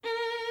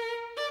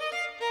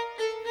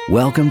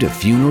Welcome to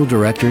Funeral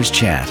Directors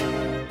Chat,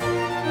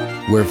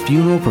 where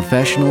funeral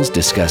professionals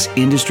discuss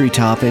industry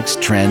topics,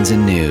 trends,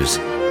 and news.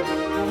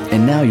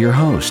 And now your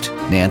host,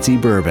 Nancy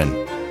Bourbon.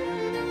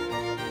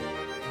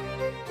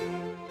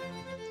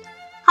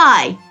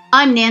 Hi,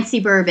 I'm Nancy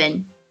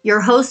Bourbon, your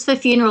host for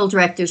Funeral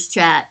Directors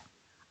Chat,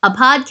 a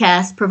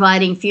podcast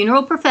providing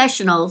funeral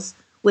professionals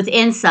with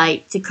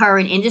insight to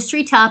current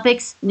industry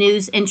topics,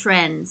 news, and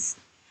trends.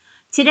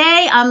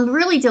 Today, I'm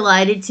really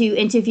delighted to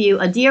interview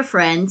a dear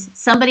friend,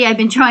 somebody I've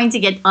been trying to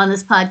get on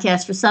this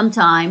podcast for some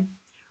time,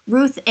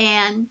 Ruth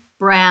Ann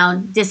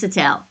Brown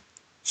Dissatel.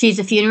 She's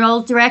a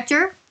funeral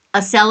director,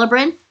 a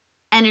celebrant,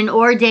 and an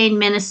ordained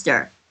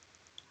minister.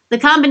 The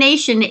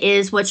combination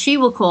is what she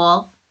will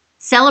call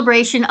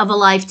Celebration of a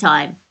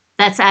Lifetime.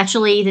 That's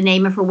actually the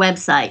name of her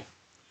website.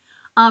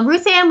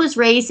 Ruth Ann was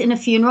raised in a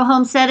funeral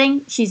home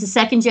setting. She's a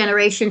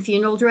second-generation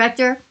funeral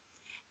director.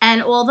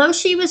 And although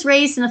she was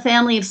raised in a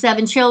family of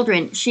 7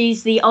 children,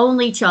 she's the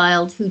only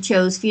child who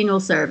chose funeral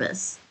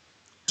service.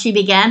 She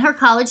began her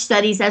college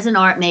studies as an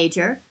art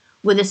major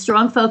with a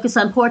strong focus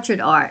on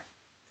portrait art,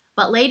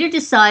 but later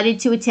decided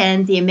to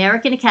attend the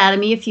American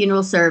Academy of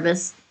Funeral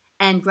Service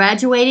and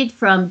graduated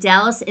from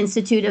Dallas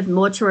Institute of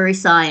Mortuary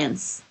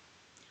Science.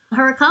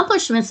 Her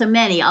accomplishments are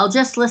many. I'll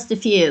just list a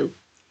few.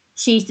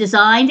 She's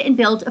designed and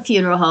built a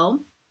funeral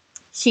home.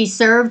 She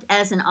served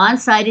as an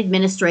on-site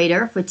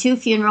administrator for 2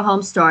 funeral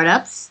home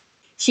startups.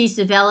 She's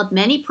developed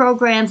many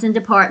programs and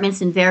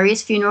departments in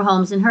various funeral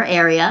homes in her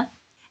area,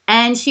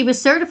 and she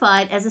was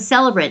certified as a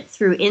celebrant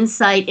through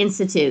Insight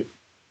Institute.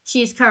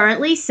 She is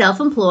currently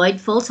self-employed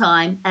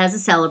full-time as a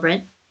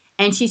celebrant,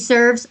 and she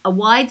serves a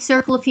wide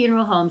circle of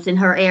funeral homes in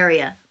her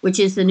area, which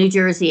is the New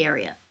Jersey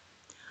area.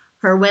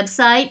 Her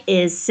website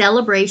is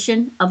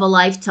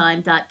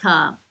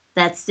celebrationofalifetime.com.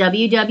 That's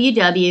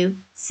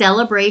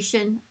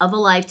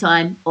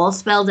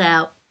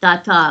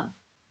www.celebrationofalifetime.com.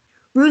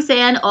 Ruth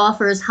Ann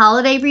offers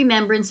holiday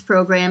remembrance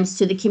programs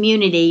to the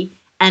community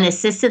and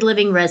assisted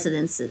living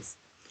residences.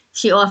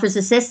 She offers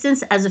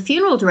assistance as a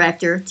funeral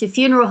director to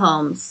funeral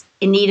homes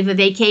in need of a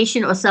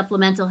vacation or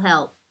supplemental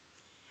help.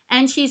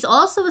 And she's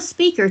also a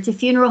speaker to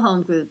funeral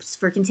home groups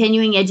for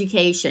continuing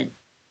education.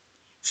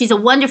 She's a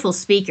wonderful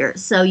speaker,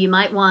 so you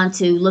might want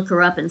to look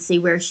her up and see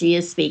where she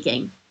is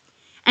speaking.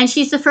 And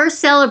she's the first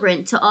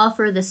celebrant to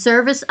offer the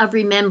Service of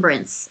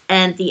Remembrance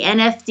at the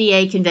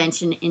NFDA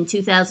convention in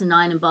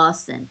 2009 in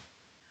Boston.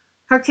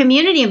 Her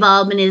community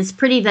involvement is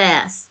pretty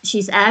vast.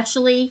 She's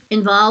actually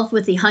involved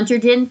with the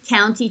Hunterdon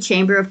County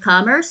Chamber of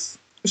Commerce.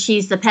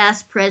 She's the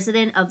past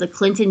president of the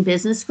Clinton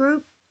Business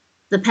Group,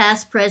 the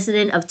past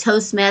president of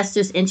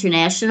Toastmasters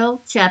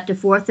International, Chapter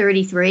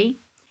 433,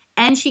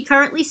 and she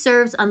currently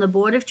serves on the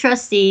Board of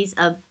Trustees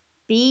of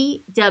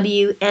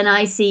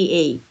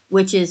BWNICE,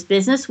 which is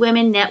Business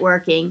Women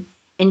Networking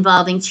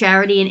involving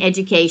charity and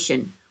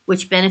education,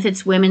 which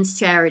benefits women's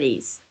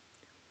charities.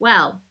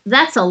 Wow,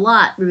 that's a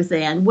lot, Ruth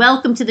Ann.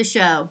 Welcome to the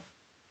show.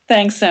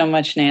 Thanks so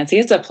much, Nancy.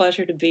 It's a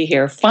pleasure to be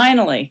here.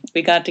 Finally,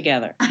 we got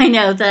together. I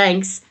know,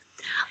 thanks.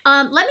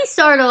 Let me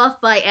start off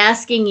by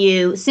asking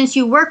you, since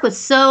you work with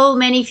so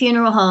many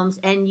funeral homes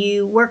and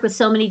you work with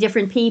so many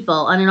different people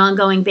on an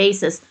ongoing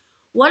basis,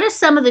 what are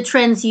some of the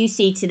trends you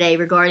see today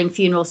regarding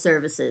funeral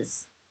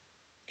services?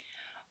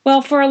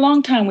 Well, for a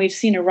long time, we've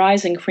seen a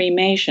rise in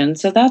cremation,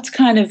 so that's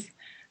kind of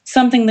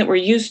something that we're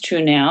used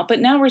to now. But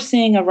now we're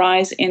seeing a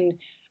rise in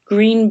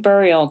green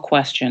burial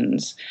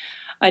questions.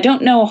 I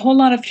don't know a whole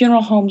lot of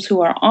funeral homes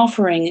who are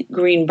offering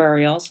green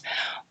burials,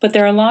 but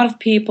there are a lot of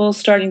people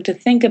starting to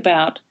think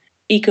about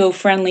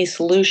eco-friendly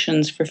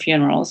solutions for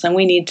funerals, and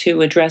we need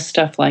to address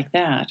stuff like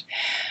that.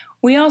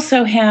 We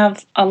also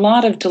have a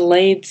lot of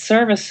delayed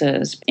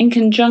services in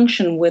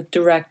conjunction with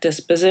direct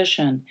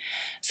disposition.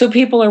 So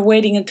people are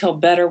waiting until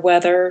better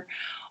weather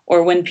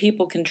or when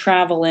people can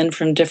travel in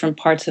from different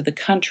parts of the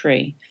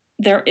country.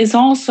 There is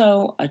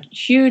also a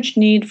huge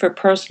need for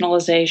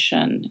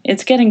personalization.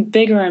 It's getting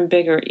bigger and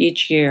bigger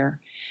each year.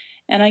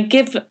 And I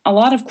give a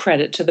lot of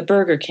credit to the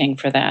Burger King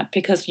for that,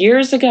 because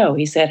years ago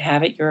he said,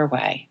 have it your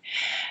way.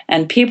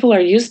 And people are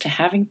used to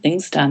having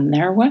things done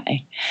their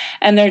way.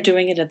 And they're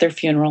doing it at their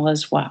funeral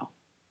as well.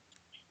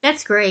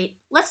 That's great.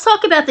 Let's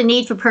talk about the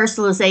need for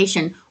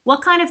personalization.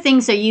 What kind of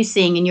things are you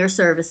seeing in your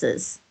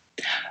services?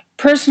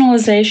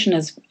 Personalization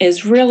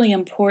is really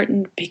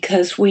important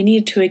because we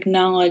need to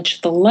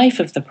acknowledge the life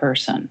of the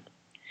person.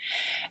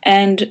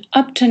 And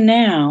up to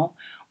now,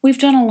 we've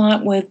done a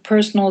lot with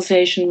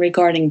personalization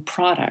regarding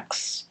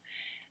products.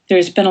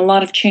 There's been a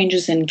lot of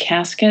changes in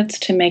caskets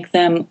to make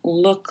them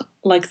look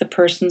like the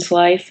person's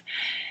life.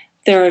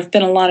 There have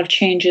been a lot of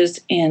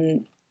changes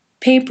in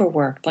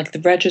paperwork, like the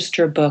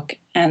register book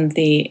and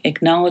the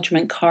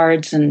acknowledgement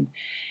cards and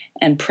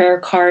prayer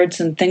cards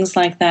and things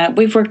like that.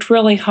 We've worked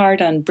really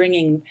hard on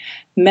bringing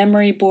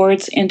memory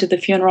boards into the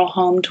funeral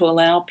home to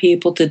allow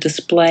people to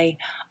display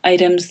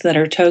items that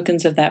are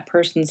tokens of that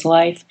person's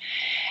life.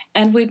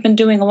 And we've been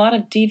doing a lot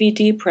of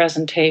DVD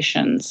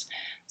presentations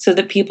so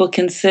that people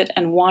can sit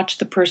and watch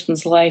the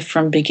person's life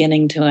from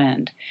beginning to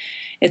end.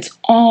 It's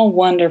all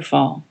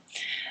wonderful.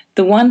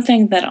 The one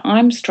thing that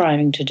I'm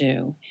striving to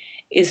do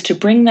is to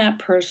bring that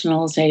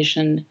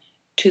personalization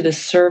to the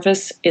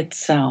service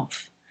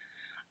itself.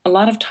 A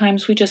lot of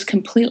times we just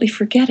completely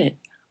forget it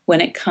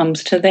when it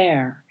comes to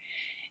there.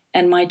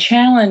 And my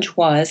challenge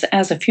was,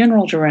 as a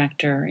funeral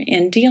director,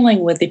 in dealing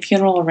with the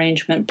funeral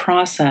arrangement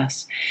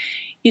process,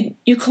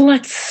 you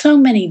collect so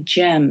many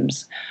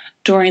gems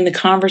during the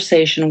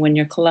conversation when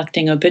you're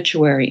collecting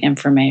obituary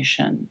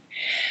information.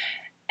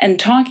 And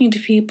talking to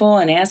people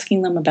and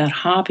asking them about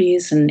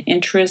hobbies and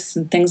interests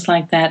and things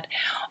like that,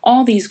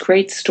 all these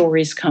great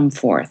stories come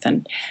forth.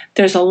 And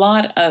there's a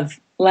lot of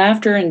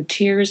laughter and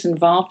tears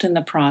involved in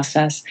the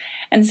process.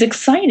 And it's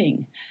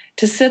exciting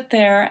to sit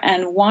there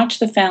and watch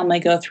the family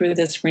go through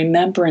this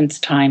remembrance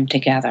time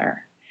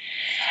together.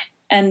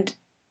 And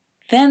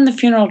then the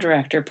funeral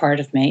director part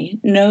of me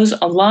knows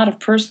a lot of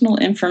personal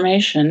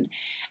information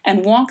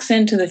and walks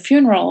into the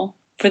funeral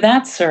for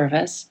that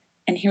service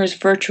and hears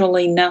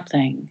virtually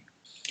nothing.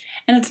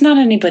 And it's not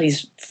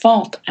anybody's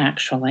fault,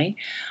 actually,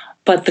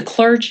 but the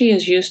clergy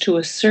is used to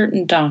a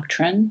certain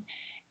doctrine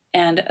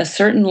and a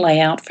certain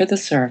layout for the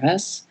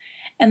service,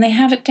 and they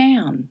have it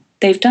down.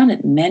 They've done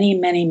it many,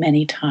 many,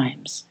 many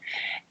times.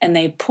 And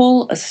they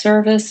pull a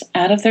service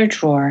out of their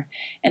drawer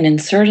and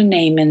insert a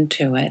name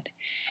into it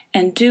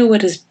and do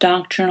what is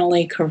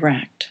doctrinally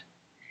correct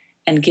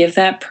and give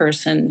that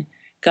person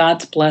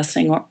God's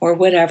blessing or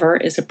whatever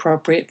is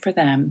appropriate for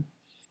them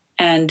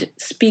and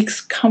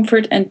speaks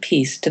comfort and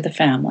peace to the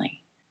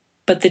family.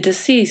 But the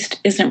deceased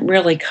isn't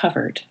really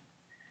covered.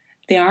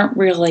 They aren't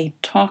really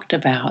talked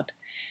about.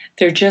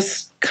 They're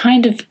just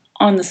kind of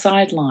on the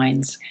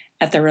sidelines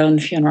at their own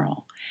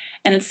funeral.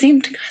 And it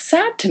seemed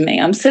sad to me.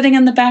 I'm sitting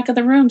in the back of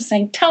the room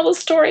saying, tell the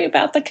story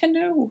about the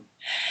canoe.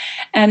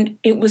 And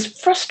it was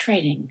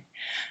frustrating.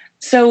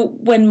 So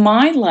when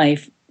my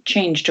life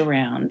changed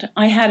around,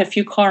 I had a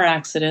few car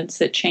accidents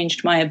that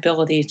changed my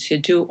ability to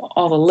do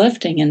all the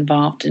lifting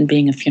involved in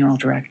being a funeral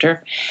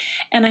director.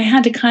 And I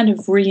had to kind of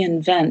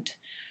reinvent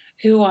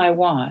who I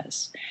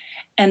was.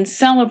 And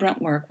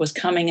celebrant work was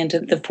coming into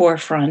the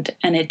forefront,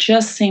 and it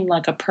just seemed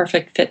like a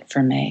perfect fit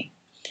for me.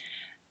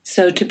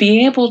 So to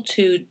be able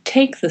to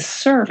take the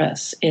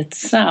service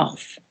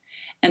itself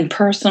and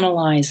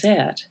personalize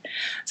it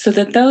so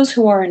that those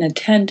who are in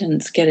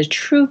attendance get a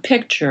true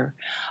picture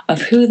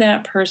of who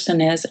that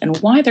person is and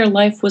why their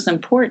life was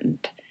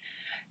important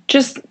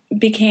just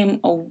became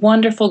a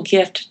wonderful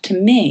gift to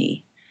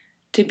me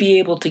to be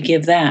able to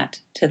give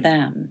that to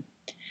them.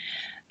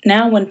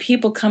 Now when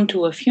people come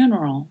to a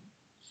funeral,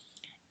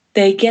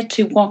 they get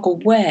to walk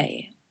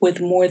away with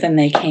more than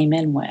they came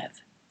in with.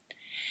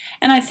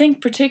 And I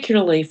think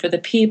particularly for the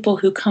people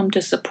who come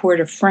to support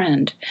a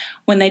friend,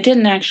 when they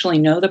didn't actually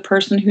know the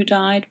person who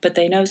died, but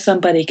they know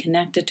somebody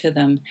connected to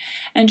them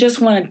and just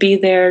want to be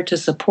there to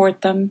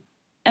support them,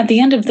 at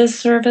the end of this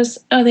service,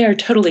 they are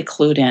totally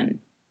clued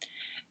in.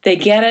 They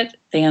get it.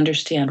 They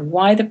understand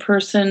why the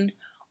person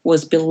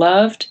was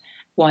beloved,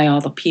 why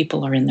all the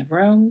people are in the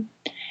room,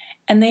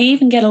 and they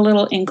even get a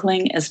little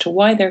inkling as to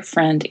why their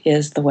friend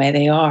is the way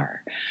they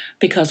are,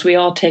 because we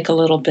all take a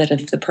little bit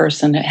of the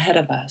person ahead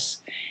of us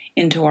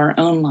into our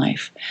own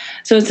life.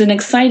 So it's an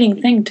exciting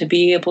thing to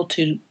be able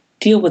to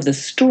deal with the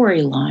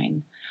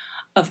storyline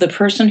of the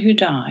person who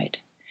died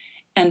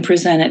and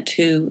present it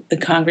to the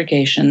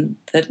congregation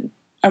that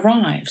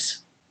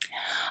arrives.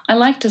 I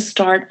like to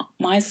start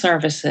my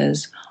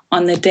services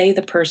on the day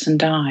the person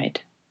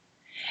died,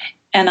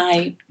 and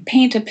I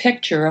paint a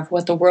picture of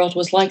what the world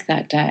was like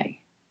that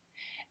day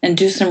and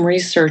do some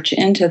research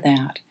into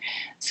that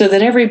so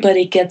that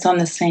everybody gets on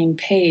the same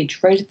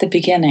page right at the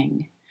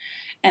beginning.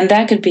 And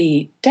that could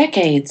be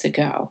decades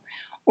ago,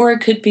 or it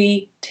could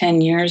be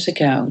 10 years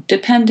ago,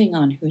 depending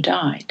on who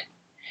died.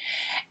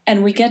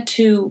 And we get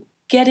to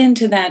get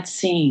into that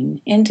scene,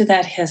 into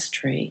that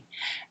history,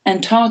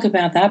 and talk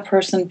about that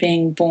person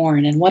being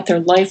born and what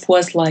their life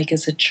was like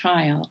as a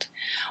child,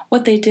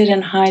 what they did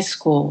in high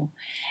school,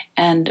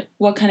 and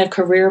what kind of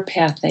career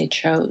path they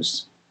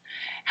chose,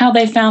 how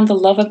they found the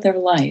love of their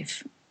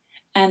life,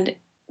 and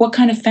what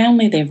kind of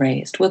family they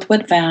raised, with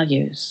what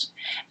values,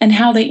 and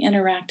how they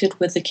interacted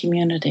with the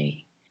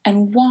community,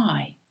 and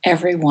why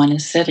everyone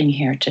is sitting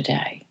here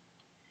today.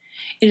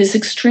 It is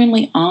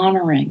extremely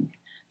honoring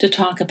to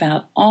talk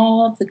about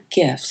all the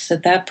gifts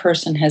that that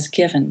person has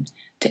given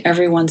to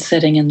everyone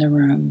sitting in the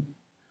room,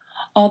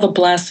 all the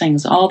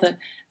blessings, all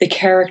the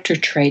character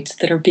traits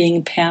that are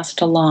being passed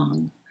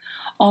along,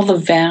 all the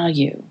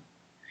value.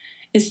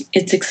 It's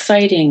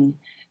exciting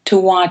to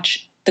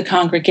watch the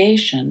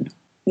congregation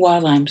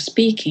while I'm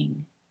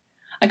speaking.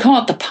 I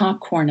call it the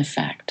popcorn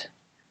effect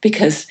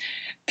because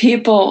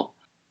people,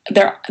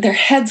 their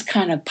heads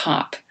kind of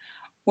pop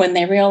when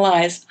they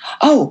realize,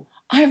 oh,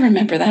 I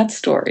remember that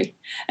story.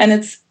 And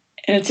it's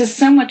just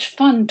so much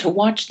fun to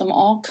watch them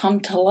all come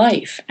to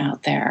life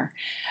out there,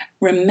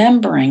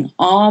 remembering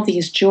all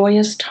these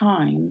joyous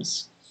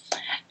times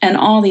and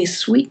all these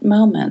sweet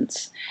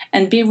moments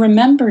and be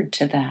remembered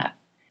to that.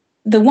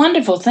 The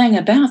wonderful thing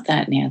about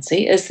that,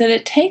 Nancy, is that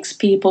it takes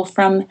people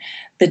from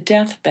the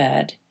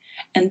deathbed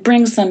and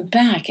brings them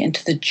back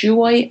into the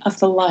joy of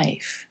the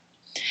life.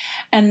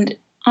 And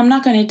I'm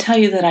not going to tell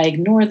you that I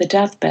ignore the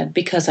deathbed,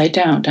 because I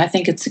don't. I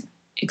think it's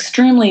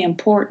extremely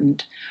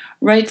important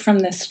right from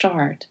the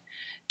start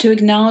to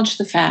acknowledge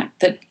the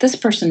fact that this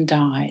person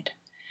died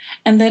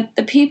and that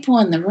the people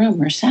in the room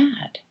are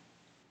sad.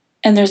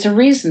 And there's a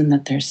reason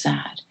that they're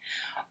sad.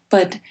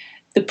 But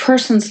the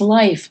person's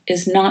life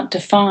is not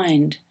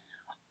defined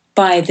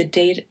by the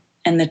date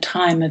and the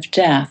time of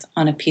death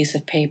on a piece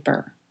of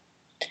paper.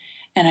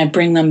 And I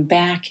bring them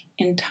back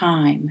in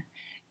time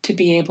to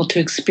be able to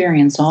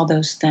experience all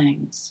those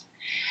things.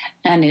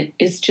 And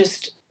it's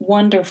just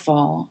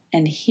wonderful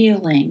and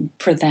healing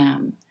for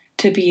them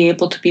to be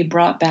able to be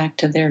brought back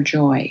to their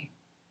joy.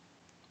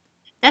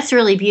 That's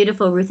really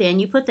beautiful, Ruth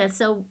Ann. You put that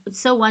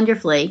so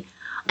wonderfully.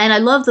 And I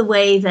love the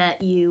way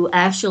that you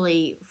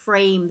actually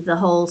framed the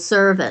whole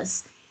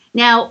service.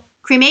 Now,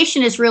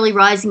 cremation is really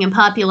rising in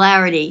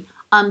popularity.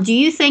 Do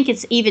you think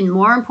it's even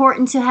more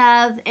important to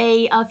have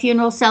a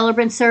funeral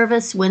celebrant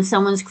service when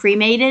someone's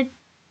cremated?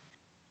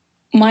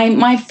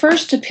 My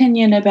first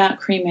opinion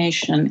about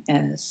cremation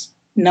is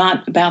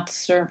not about the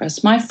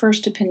service. My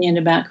first opinion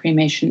about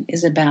cremation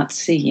is about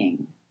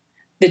seeing.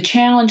 The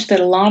challenge that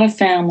a lot of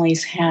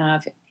families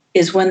have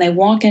is when they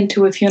walk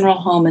into a funeral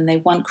home and they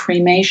want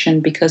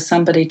cremation because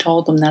somebody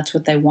told them that's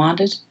what they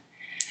wanted,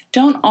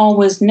 don't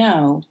always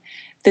know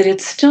that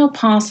it's still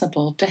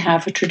possible to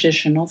have a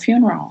traditional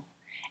funeral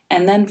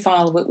and then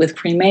follow it with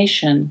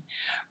cremation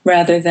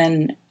rather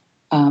than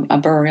a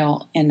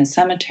burial in a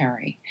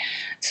cemetery.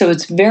 So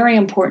it's very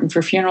important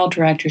for funeral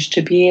directors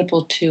to be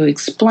able to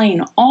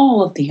explain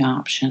all of the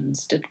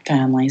options to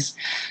families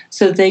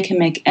so they can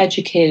make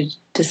educated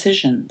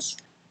decisions.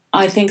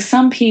 I think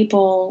some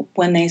people,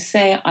 when they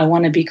say, I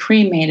want to be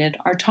cremated,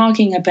 are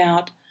talking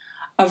about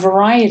a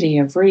variety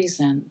of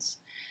reasons.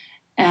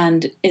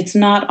 And it's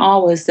not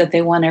always that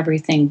they want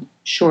everything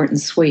short and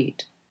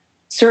sweet.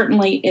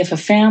 Certainly, if a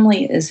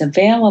family is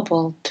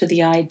available to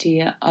the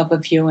idea of a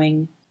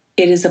viewing,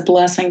 it is a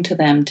blessing to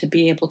them to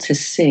be able to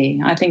see.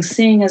 I think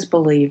seeing is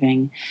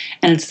believing,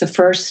 and it's the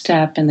first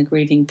step in the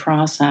grieving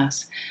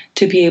process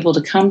to be able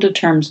to come to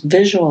terms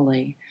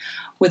visually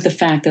with the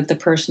fact that the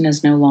person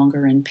is no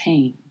longer in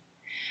pain.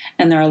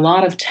 And there are a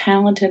lot of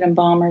talented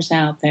embalmers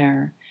out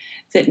there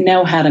that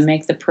know how to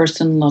make the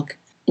person look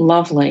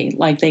lovely,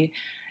 like they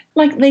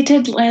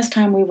did last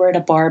time we were at a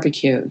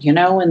barbecue,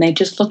 and they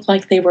just looked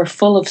like they were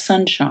full of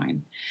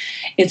sunshine.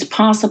 It's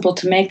possible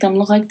to make them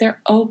look like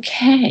they're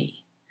okay.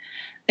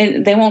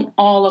 They won't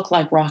all look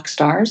like rock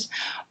stars,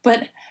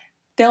 but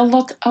they'll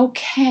look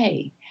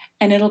okay,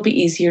 and it'll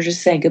be easier to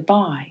say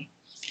goodbye.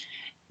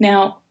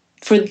 Now,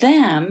 for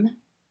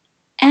them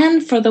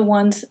and for the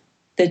ones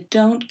that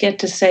don't get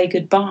to say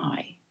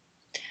goodbye,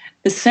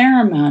 the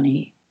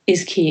ceremony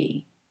is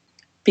key,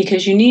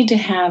 because you need to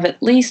have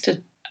at least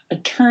a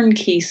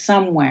turnkey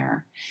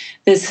somewhere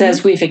that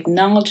says we've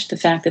acknowledged the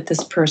fact that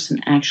this person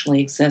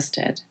actually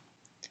existed.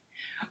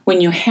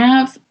 When you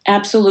have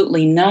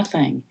absolutely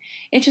nothing,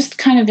 it just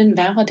kind of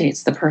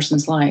invalidates the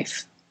person's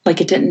life, like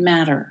it didn't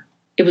matter.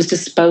 It was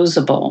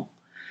disposable.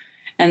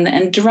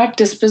 And direct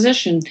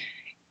disposition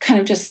kind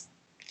of just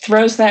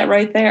throws that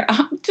right there.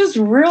 I'm just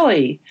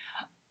really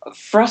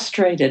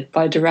frustrated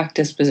by direct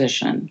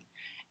disposition.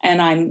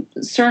 And I'm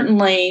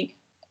certainly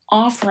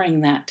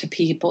offering that to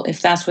people if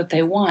that's what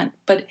they want.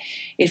 But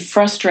it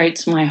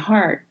frustrates my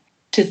heart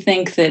to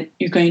think that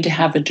you're going to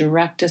have a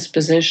direct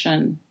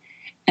disposition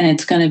and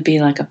it's going to be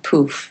like a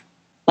poof,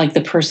 like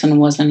the person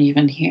wasn't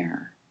even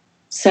here.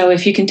 So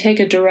if you can take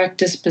a direct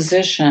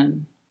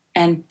disposition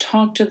and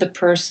talk to the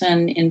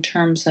person in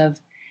terms of,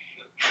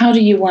 how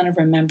do you want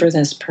to remember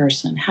this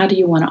person? How do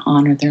you want to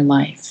honor their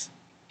life?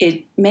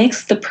 It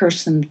makes the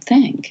person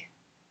think.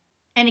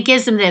 And it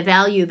gives them their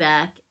value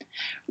back.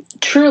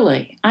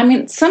 Truly. I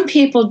mean, some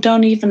people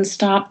don't even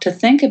stop to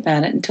think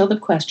about it until the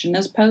question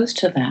is posed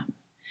to them.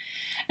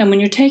 And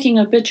when you're taking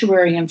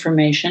obituary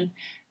information,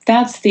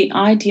 that's the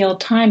ideal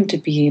time to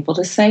be able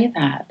to say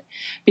that,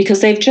 because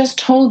they've just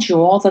told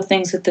you all the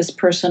things that this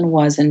person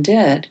was and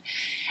did.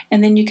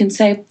 And then you can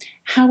say,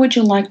 how would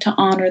you like to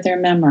honor their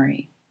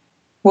memory?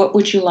 What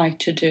would you like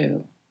to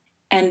do?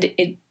 And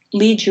it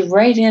leads you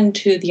right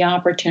into the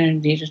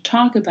opportunity to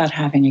talk about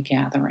having a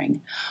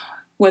gathering,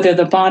 whether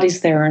the body's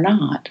there or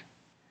not.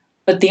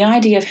 But the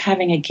idea of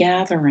having a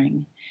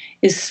gathering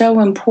is so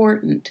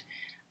important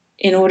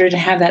in order to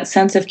have that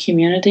sense of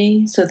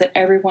community so that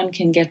everyone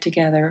can get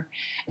together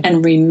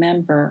and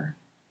remember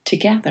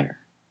together.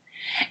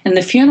 And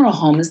the funeral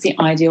home is the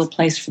ideal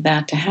place for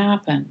that to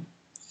happen.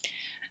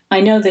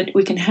 I know that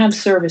we can have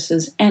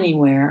services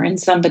anywhere, in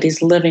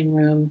somebody's living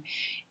room,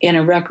 in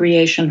a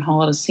recreation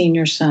hall at a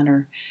senior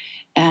center,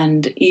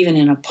 and even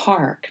in a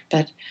park.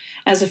 But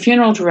as a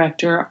funeral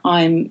director,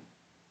 I'm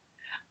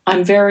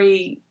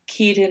very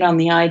keyed in on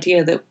the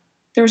idea that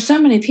there are so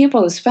many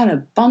people who spend a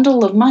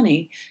bundle of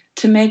money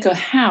to make a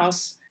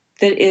house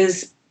that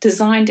is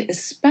designed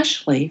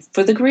especially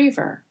for the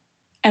griever.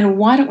 And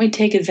why don't we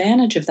take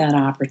advantage of that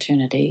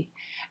opportunity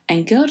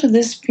and go to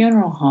this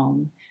funeral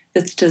home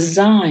that's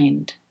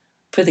designed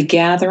for the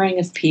gathering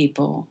of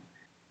people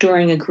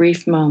during a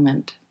grief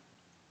moment?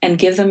 and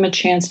give them a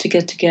chance to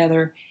get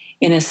together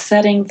in a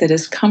setting that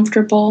is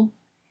comfortable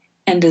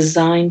and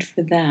designed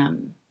for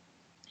them.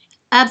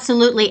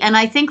 Absolutely. And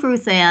I think,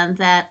 Ruth Ann,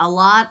 that a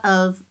lot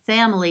of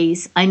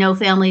families, I know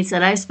families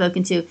that I've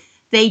spoken to,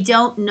 they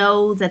don't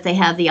know that they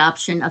have the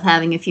option of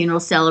having a funeral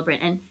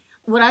celebrant. And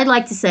what I'd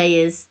like to say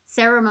is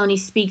ceremony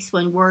speaks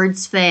when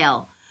words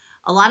fail.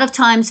 A lot of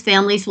times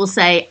families will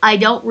say, I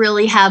don't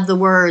really have the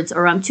words,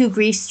 or I'm too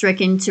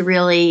grief-stricken to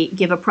really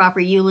give a proper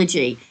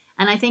eulogy.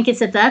 And I think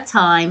it's at that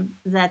time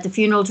that the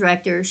funeral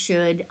director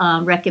should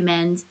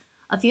recommend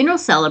a funeral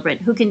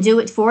celebrant who can do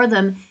it for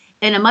them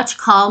in a much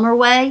calmer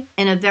way,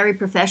 in a very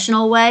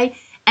professional way,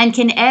 and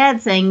can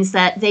add things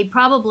that they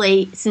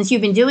probably, since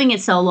you've been doing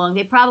it so long,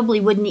 they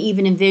probably wouldn't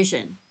even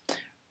envision.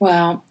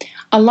 Well,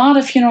 a lot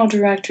of funeral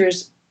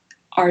directors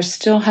are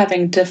still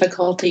having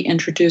difficulty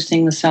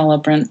introducing the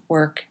celebrant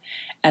work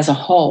as a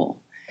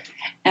whole.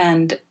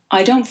 And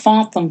I don't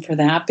fault them for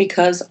that,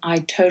 because I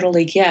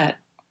totally get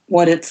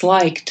what it's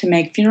like to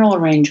make funeral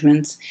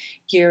arrangements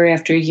year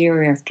after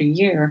year after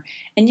year.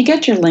 And you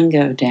get your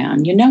lingo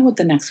down. You know what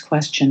the next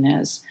question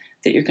is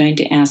that you're going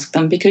to ask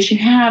them, because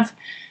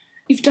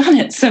you've done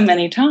it so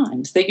many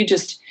times that you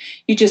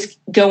just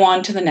go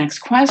on to the next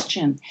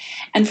question.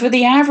 And for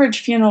the average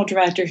funeral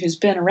director who's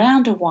been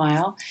around a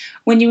while,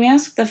 when you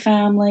ask the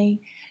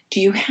family, do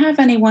you have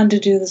anyone to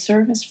do the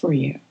service for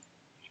you?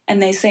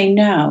 And they say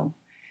no,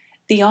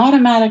 the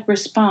automatic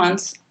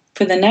response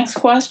for the next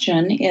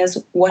question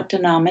is, what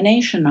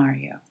denomination are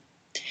you?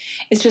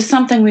 It's just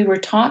something we were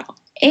taught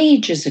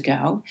ages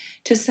ago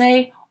to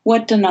say,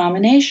 what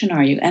denomination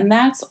are you? And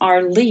that's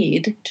our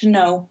lead to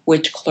know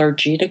which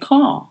clergy to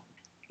call.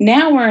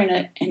 Now we're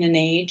in an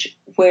age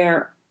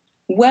where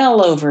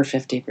well over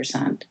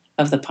 50%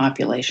 of the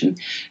population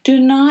do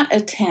not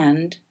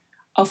attend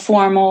a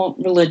formal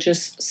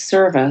religious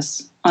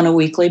service on a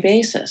weekly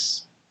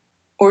basis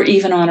or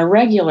even on a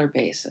regular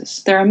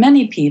basis. There are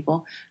many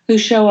people who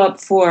show up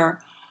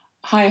for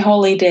high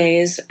holy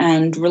days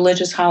and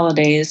religious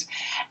holidays,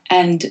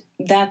 and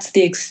that's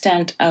the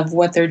extent of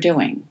what they're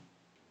doing.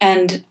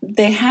 And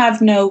they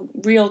have no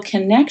real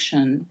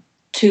connection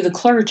to the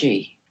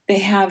clergy. They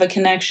have a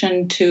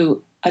connection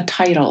to a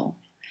title,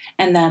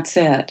 and that's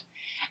it.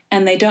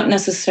 And they don't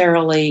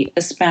necessarily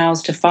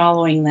espouse to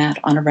following that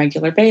on a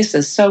regular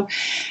basis. So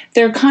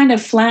they're kind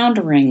of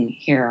floundering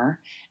here,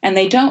 and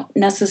they don't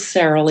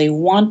necessarily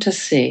want to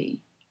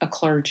see a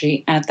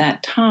clergy at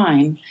that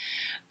time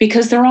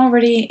because they're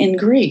already in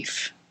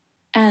grief.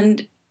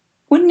 And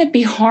wouldn't it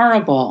be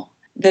horrible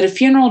that a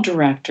funeral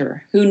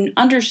director who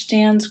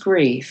understands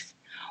grief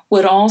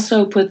would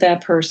also put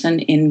that person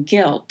in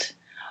guilt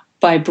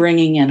by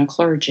bringing in a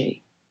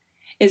clergy?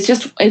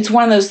 It's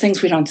one of those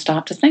things we don't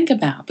stop to think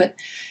about. But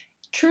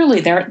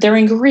truly, they're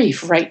in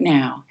grief right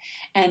now,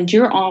 and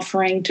you're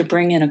offering to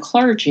bring in a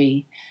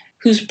clergy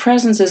whose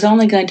presence is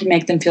only going to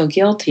make them feel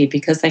guilty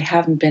because they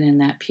haven't been in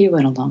that pew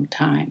in a long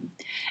time,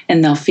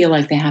 and they'll feel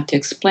like they have to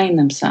explain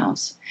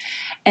themselves.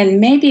 And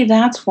maybe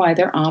that's why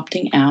they're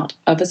opting out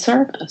of a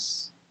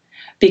service,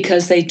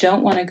 because they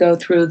don't want to go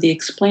through the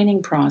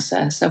explaining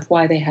process of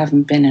why they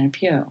haven't been in a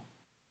pew.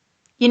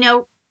 You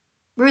know,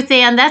 Ruth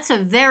Ann, that's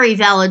a very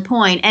valid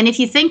point. And if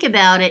you think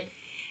about it,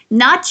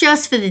 not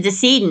just for the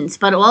decedents,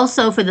 but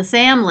also for the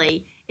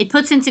family, it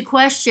puts into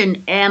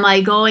question, am I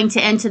going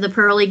to enter the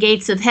pearly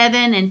gates of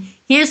heaven? And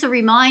here's a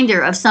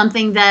reminder of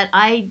something that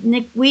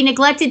we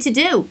neglected to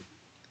do.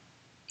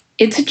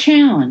 It's a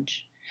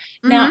challenge.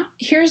 Mm-hmm. Now,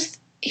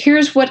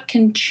 here's what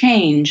can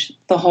change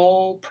the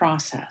whole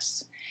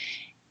process.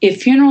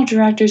 If funeral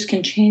directors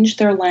can change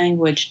their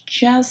language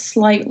just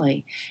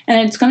slightly,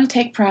 and it's going to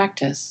take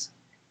practice.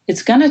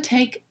 It's going to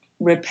take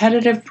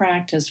repetitive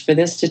practice for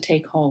this to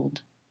take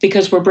hold,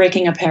 because we're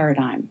breaking a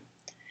paradigm.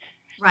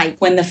 Right.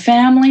 When the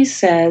family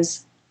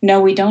says,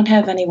 no, we don't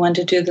have anyone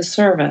to do the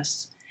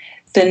service,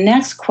 the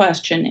next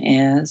question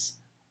is,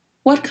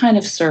 what kind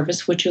of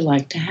service would you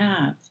like to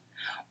have?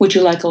 Would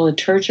you like a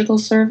liturgical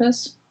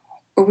service,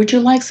 or would you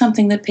like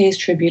something that pays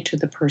tribute to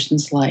the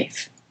person's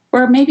life?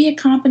 Or maybe a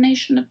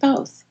combination of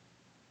both.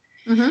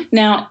 Mm-hmm.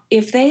 Now,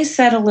 if they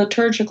said a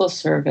liturgical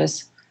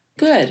service,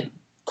 good,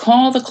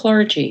 call the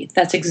clergy.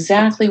 That's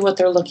exactly what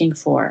they're looking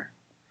for.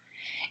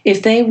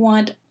 If they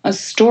want a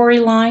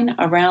storyline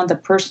around the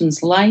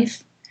person's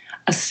life,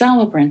 a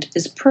celebrant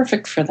is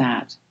perfect for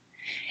that.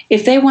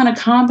 If they want a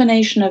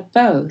combination of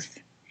both,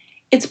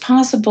 it's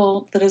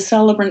possible that a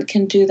celebrant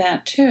can do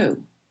that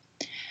too.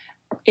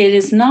 It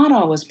is not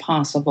always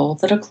possible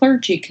that a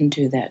clergy can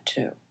do that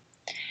too.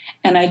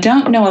 And I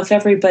don't know if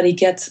everybody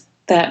gets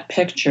that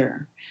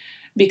picture,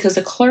 because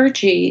a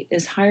clergy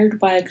is hired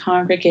by a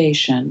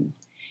congregation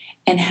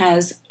and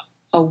has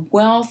a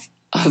wealth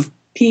of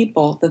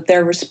people that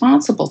they're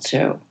responsible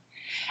to.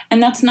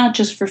 And that's not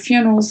just for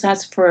funerals,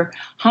 that's for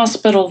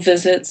hospital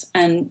visits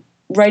and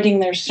writing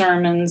their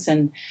sermons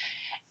and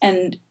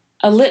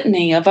a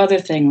litany of other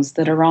things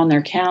that are on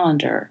their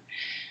calendar.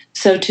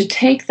 So to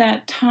take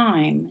that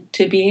time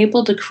to be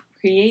able to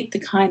create the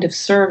kind of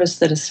service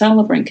that a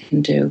celebrant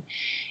can do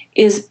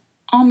is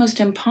almost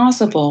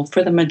impossible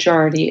for the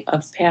majority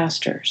of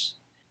pastors.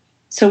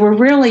 So we're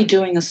really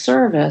doing a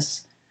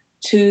service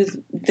to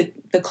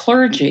the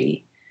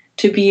clergy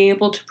to be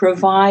able to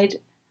provide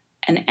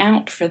an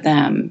out for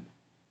them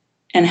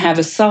and have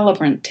a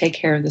celebrant take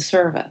care of the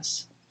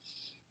service.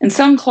 And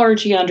some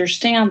clergy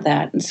understand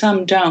that and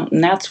some don't,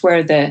 and that's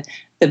where the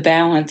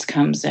balance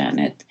comes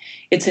in.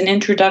 It's an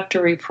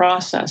introductory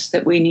process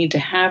that we need to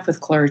have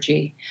with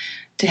clergy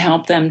to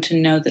help them to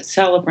know that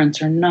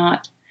celebrants are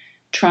not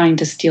trying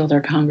to steal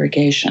their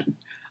congregation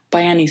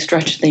by any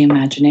stretch of the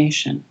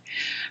imagination.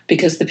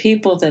 Because the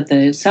people that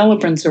the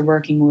celebrants are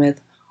working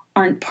with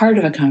aren't part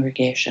of a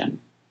congregation,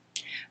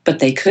 but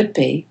they could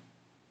be.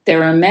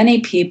 There are many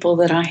people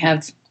that I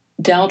have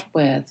dealt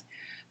with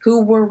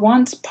who were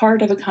once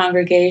part of a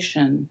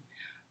congregation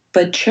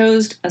but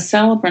chose a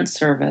celebrant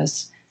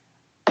service,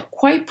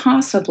 quite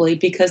possibly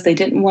because they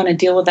didn't want to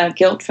deal with that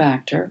guilt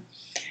factor.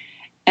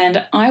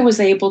 And I was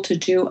able to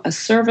do a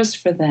service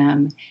for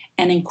them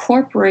and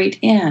incorporate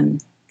in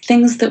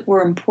things that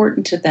were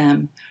important to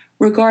them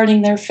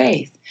regarding their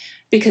faith.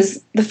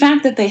 Because the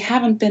fact that they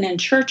haven't been in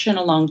church in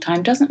a long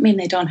time doesn't mean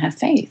they don't have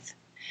faith.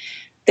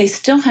 They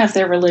still have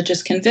their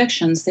religious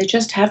convictions. They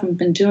just haven't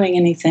been doing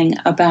anything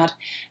about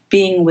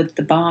being with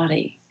the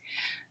body.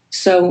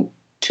 So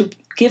to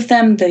give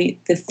them the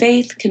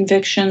faith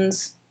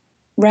convictions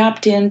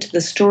wrapped into the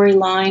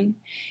storyline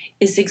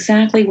is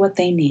exactly what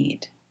they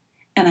need.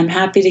 And I'm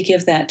happy to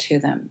give that to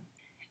them.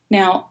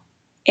 Now,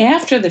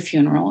 after the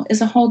funeral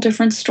is a whole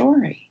different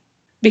story.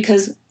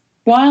 Because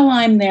while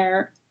I'm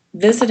there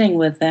visiting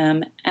with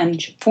them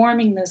and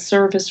forming this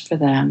service for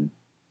them,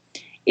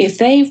 if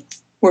they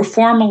were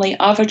formerly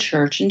of a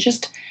church and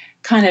just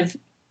kind of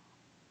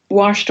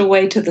washed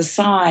away to the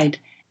side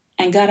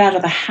and got out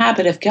of the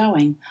habit of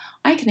going,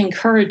 I can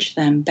encourage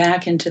them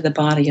back into the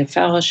body of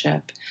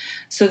fellowship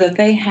so that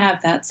they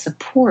have that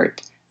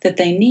support that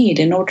they need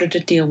in order to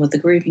deal with the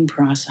grieving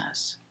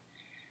process.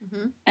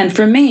 Mm-hmm. And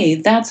for me,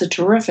 that's a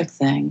terrific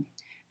thing.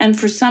 And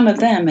for some of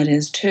them, it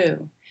is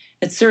too.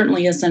 It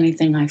certainly isn't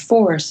anything I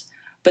force,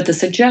 but the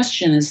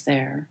suggestion is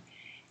there.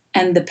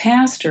 And the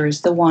pastor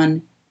is the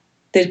one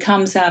that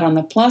comes out on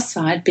the plus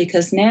side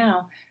because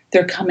now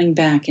they're coming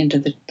back into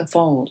the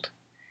fold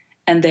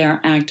and they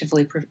are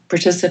actively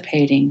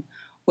participating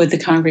with the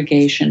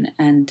congregation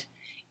and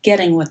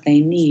getting what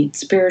they need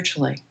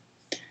spiritually.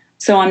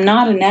 So I'm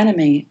not an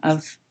enemy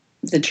of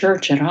the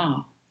church at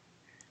all.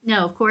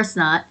 No, of course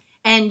not.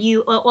 And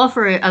you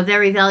offer a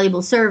very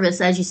valuable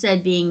service, as you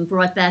said, being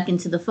brought back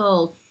into the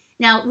fold.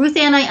 Now, Ruth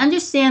Ann, I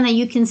understand that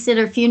you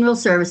consider funeral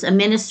service a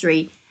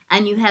ministry,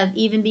 and you have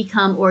even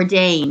become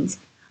ordained.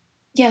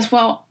 Yes,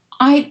 well,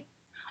 I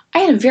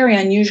had a very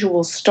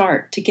unusual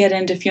start to get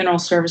into funeral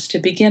service to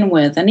begin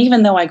with. And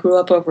even though I grew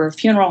up over a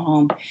funeral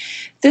home,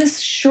 this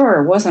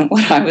sure wasn't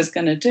what I was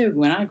going to do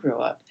when I grew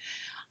up.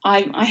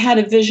 I had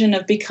a vision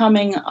of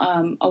becoming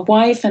a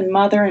wife and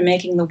mother and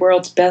making the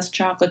world's best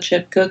chocolate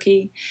chip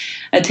cookie,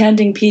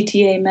 attending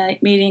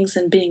PTA meetings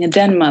and being a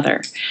den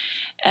mother.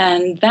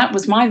 And that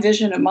was my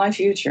vision of my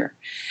future.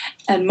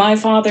 And my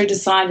father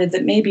decided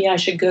that maybe I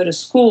should go to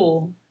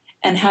school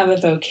and have a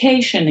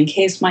vocation in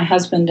case my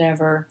husband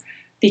ever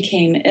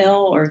became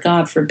ill or,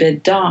 God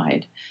forbid,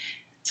 died.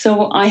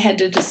 So I had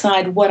to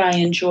decide what I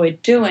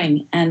enjoyed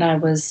doing, and I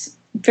was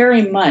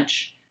very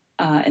much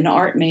an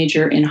art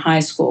major in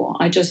high school.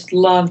 I just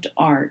loved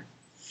art.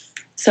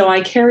 So I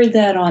carried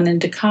that on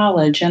into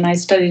college, and I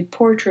studied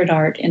portrait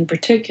art in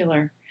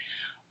particular.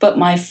 But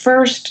my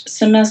first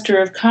semester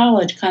of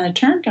college kind of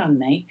turned on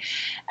me,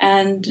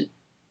 and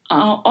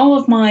all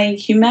of my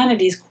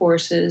humanities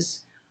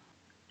courses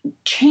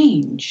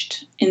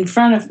changed in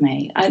front of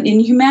me. In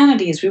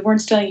humanities, we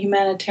weren't studying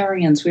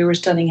humanitarians, we were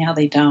studying how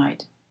they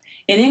died.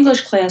 In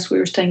English class, we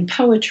were studying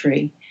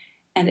poetry,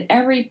 and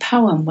every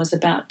poem was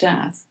about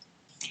death.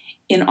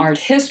 In art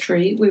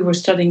history, we were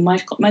studying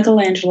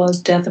Michelangelo's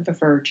Death of a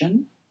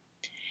Virgin.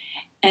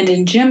 And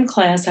in gym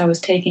class, I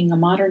was taking a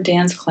modern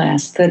dance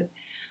class that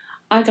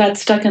I got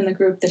stuck in the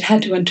group that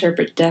had to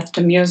interpret death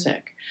to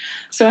music.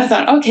 So I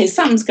thought, okay,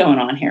 something's going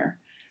on here.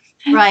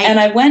 Right. And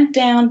I went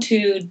down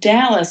to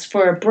Dallas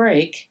for a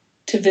break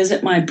to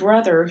visit my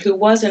brother, who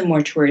was in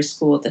mortuary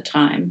school at the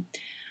time.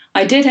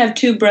 I did have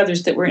two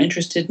brothers that were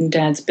interested in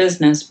Dad's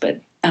business, but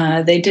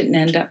they didn't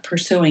end up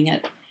pursuing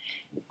it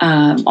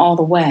all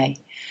the way.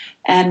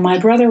 And my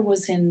brother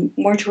was in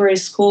mortuary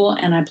school,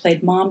 and I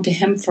played mom to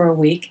him for a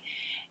week.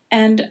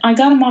 And I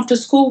got him off to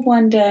school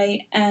one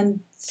day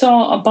and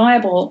saw a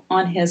Bible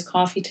on his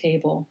coffee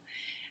table.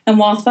 And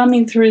while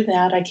thumbing through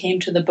that, I came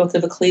to the book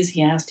of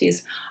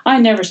Ecclesiastes. I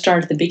never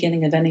start at the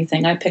beginning of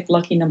anything. I picked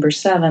lucky number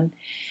 7.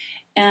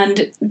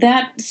 And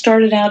that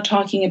started out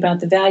talking about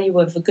the value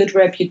of a good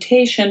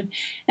reputation.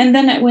 And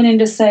then it went in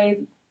to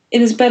say,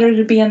 it is better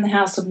to be in the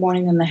house of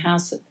mourning than the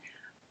house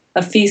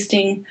of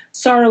feasting.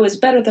 Sorrow is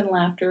better than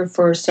laughter,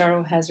 for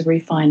sorrow has a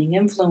refining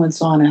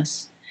influence on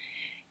us.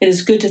 It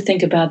is good to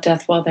think about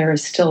death while there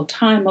is still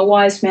time. A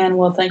wise man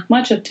will think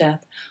much of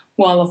death,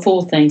 while a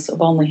fool thinks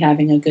of only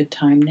having a good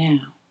time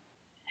now.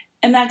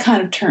 And that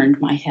kind of turned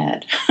my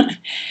head.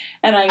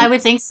 And I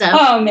would think so.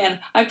 Oh,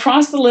 man. I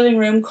crossed the living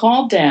room,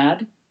 called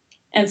Dad,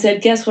 and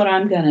said, guess what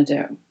I'm going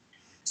to do?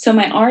 So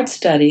my art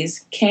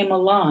studies came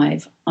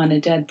alive on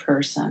a dead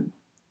person.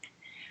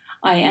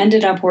 I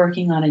ended up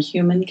working on a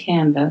human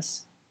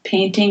canvas,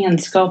 painting and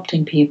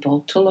sculpting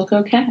people to look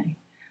okay,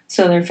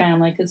 so their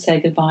family could say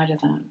goodbye to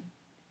them.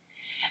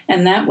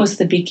 And that was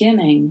the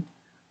beginning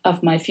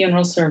of my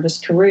funeral service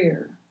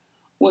career,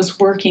 was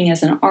working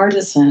as an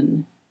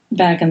artisan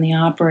back in the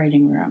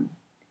operating room.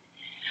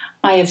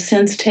 I have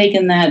since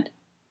taken that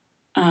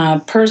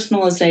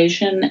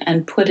personalization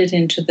and put it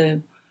into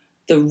the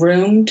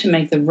room to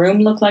make the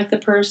room look like the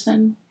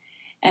person.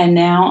 And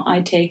now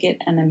I take it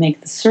and I make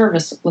the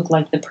service look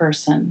like the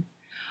person.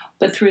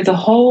 But through the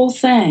whole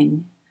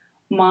thing,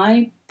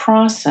 my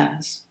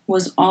process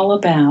was all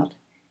about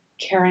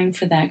caring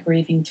for that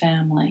grieving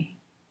family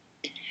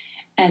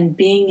and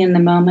being in the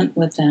moment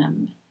with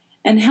them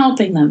and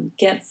helping them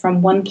get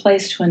from one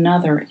place to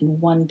another in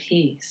one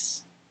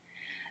piece.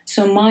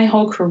 So my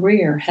whole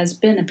career has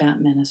been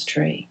about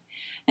ministry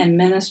and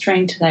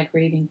ministering to that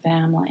grieving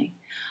family.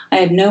 I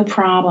have no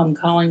problem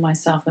calling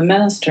myself a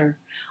minister.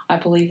 I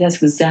believe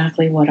that's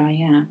exactly what I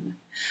am.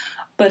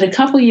 But a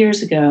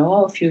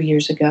few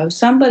years ago,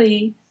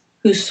 somebody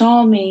who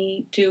saw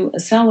me do a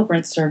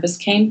celebrant service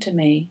came to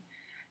me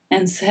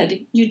and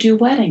said, you do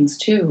weddings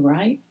too,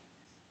 right?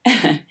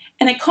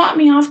 And it caught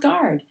me off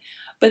guard.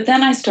 But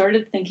then I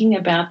started thinking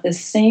about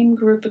this same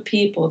group of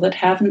people that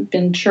haven't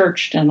been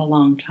churched in a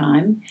long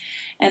time,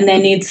 and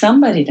they need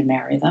somebody to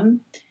marry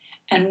them.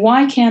 And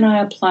why can't I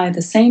apply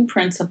the same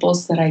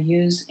principles that I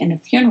use in a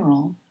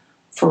funeral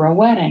for a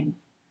wedding?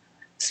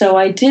 So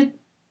I did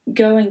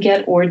go and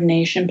get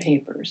ordination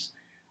papers.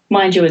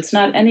 Mind you, it's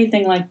not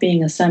anything like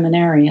being a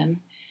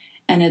seminarian,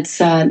 and it's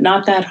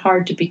not that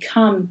hard to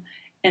become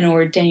an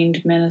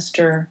ordained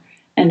minister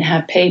and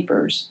have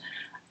papers.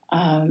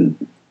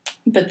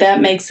 But that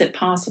makes it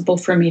possible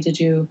for me to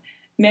do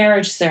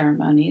marriage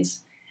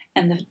ceremonies.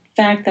 And the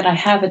fact that I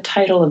have a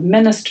title of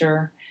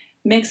minister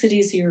makes it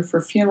easier for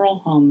funeral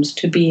homes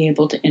to be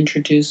able to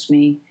introduce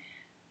me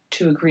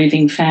to a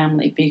grieving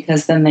family,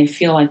 because then they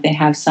feel like they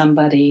have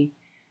somebody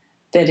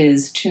that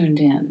is tuned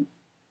in.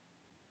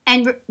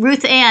 And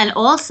Ruth Ann,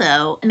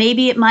 also,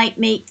 maybe it might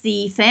make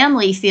the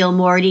family feel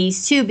more at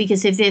ease too,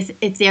 because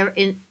if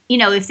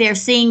they're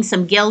seeing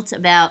some guilt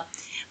about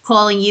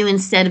calling you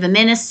instead of a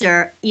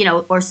minister,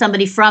 or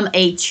somebody from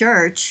a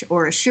church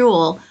or a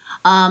shul,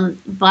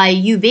 by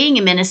you being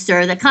a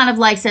minister, that kind of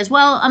like says,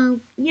 well,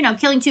 I'm,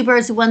 killing two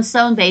birds with one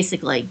stone,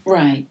 basically.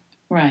 Right.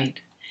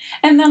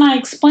 And then I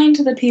explain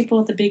to the people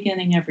at the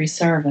beginning of every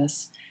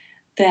service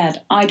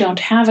that I don't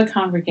have a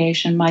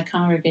congregation. My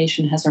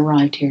congregation has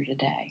arrived here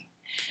today.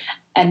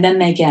 And then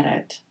they get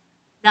it.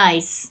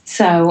 Nice.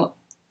 So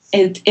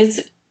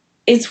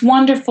it's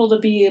wonderful to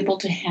be able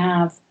to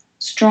have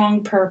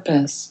strong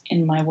purpose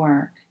in my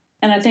work.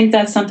 And I think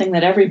that's something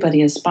that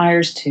everybody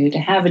aspires to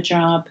have a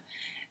job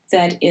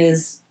that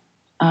is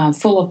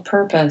full of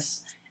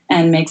purpose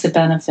and makes a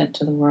benefit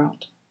to the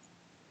world.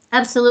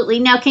 Absolutely.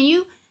 Now, can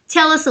you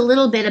tell us a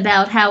little bit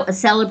about how a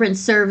celebrant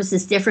service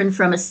is different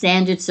from a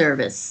standard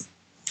service?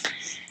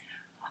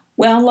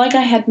 Well, like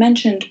I had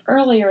mentioned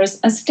earlier,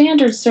 a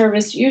standard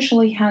service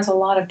usually has a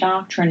lot of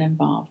doctrine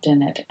involved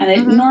in it, and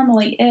it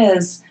normally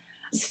is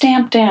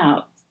stamped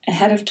out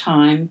ahead of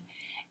time,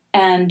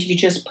 and you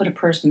just put a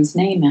person's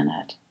name in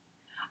it.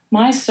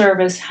 My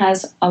service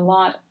has a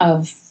lot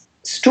of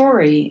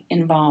story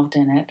involved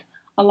in it,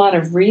 a lot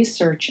of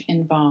research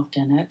involved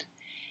in it,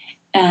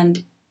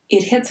 and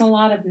it hits a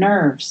lot of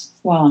nerves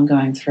while I'm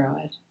going through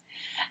it.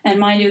 And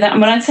mind you, that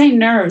when I say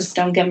nerves,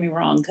 don't get me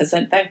wrong, because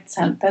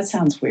that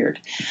sounds weird.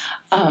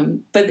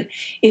 But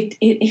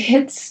it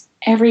hits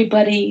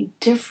everybody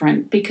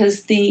different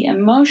because the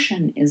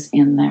emotion is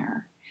in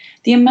there.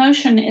 The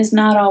emotion is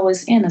not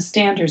always in a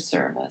standard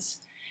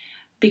service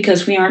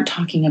because we aren't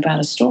talking about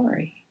a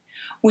story.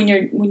 When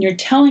you're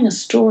telling a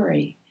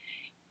story,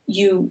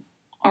 you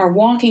are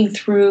walking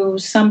through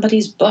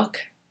somebody's book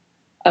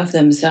of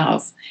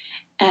themselves,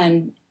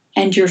 and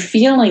you're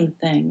feeling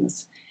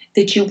things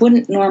that you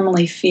wouldn't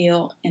normally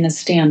feel in a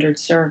standard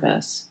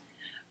service,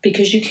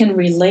 because you can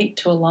relate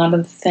to a lot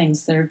of the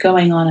things that are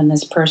going on in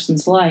this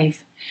person's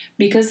life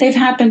because they've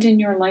happened in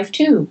your life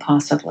too,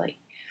 possibly.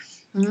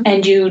 Mm-hmm.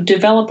 And you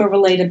develop a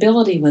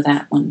relatability with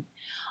that one.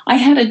 I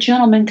had a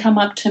gentleman come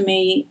up to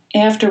me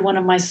after one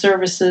of my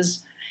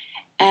services,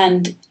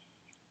 and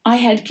I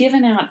had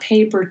given out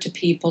paper to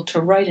people to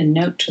write a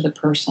note to the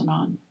person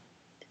on.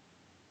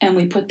 And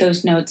we put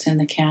those notes in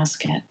the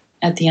casket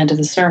at the end of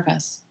the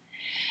service.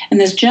 And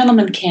this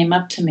gentleman came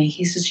up to me.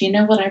 He says, you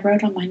know what I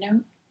wrote on my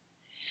note?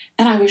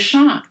 And I was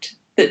shocked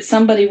that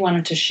somebody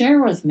wanted to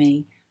share with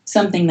me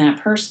something that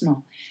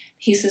personal.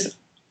 He says,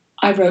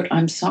 I wrote,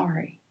 I'm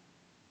sorry.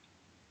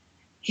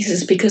 He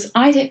says, because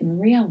I didn't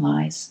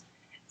realize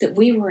that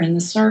we were in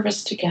the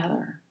service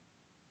together.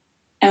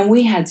 And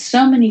we had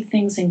so many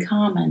things in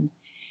common.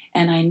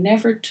 And I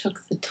never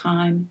took the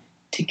time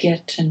to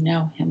get to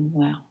know him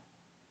well.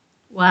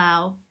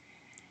 Wow.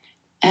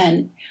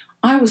 And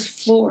I was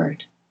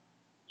floored.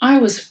 I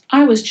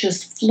was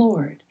just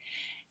floored.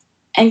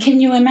 And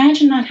can you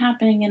imagine that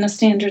happening in a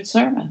standard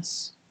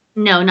service?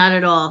 No, not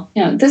at all.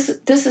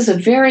 This is a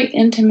very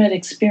intimate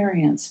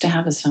experience to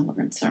have a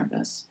celebrant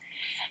service.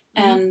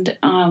 And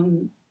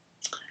I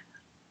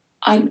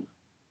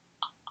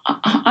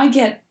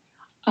get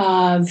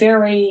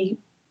very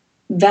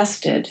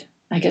vested,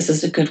 I guess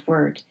is a good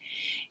word,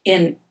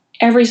 in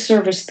every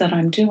service that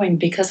I'm doing,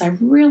 because I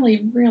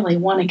really, really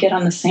want to get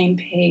on the same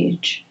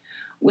page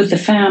with the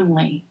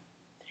family.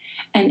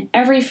 And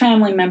every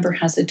family member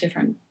has a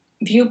different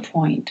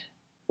viewpoint,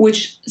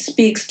 which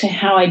speaks to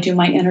how I do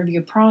my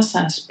interview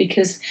process,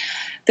 because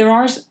there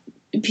are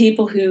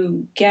people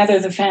who gather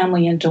the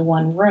family into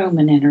one room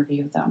and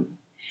interview them.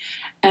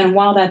 And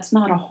while that's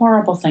not a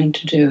horrible thing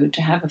to do,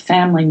 to have a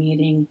family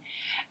meeting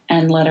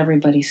and let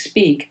everybody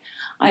speak,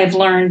 I have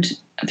learned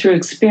through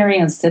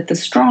experience that the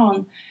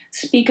strong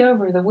speak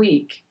over the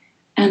weak,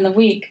 and the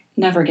weak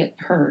never get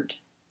heard.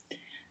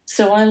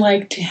 So I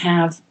like to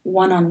have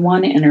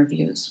one-on-one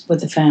interviews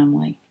with the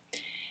family,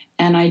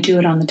 and I do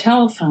it on the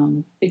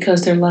telephone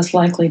because they're less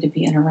likely to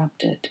be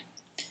interrupted.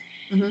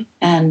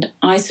 And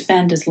I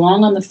spend as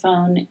long on the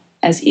phone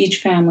as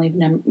each family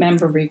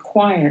member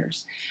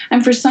requires.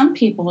 And for some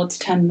people, it's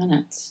 10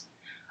 minutes.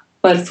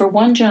 But for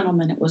one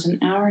gentleman, it was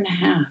an hour and a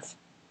half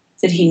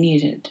that he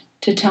needed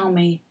to tell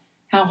me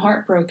how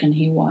heartbroken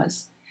he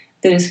was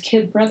that his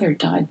kid brother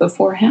died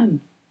before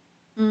him.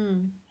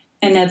 And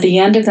at the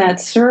end of that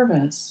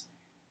service,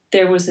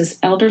 there was this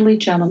elderly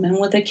gentleman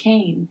with a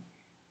cane,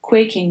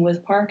 quaking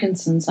with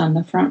Parkinson's on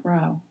the front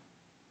row.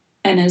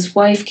 And his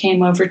wife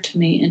came over to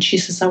me and she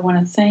says, "I want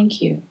to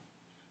thank you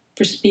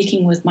for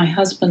speaking with my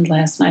husband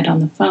last night on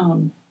the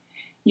phone.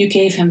 You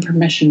gave him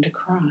permission to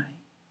cry."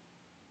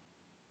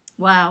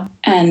 Wow.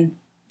 And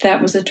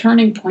that was a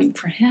turning point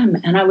for him.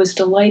 And I was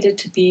delighted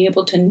to be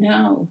able to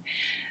know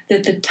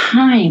that the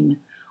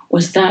time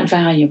was that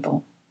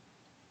valuable.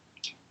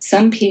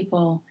 Some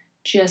people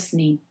just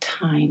need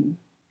time.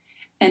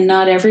 And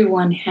not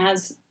everyone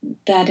has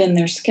that in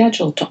their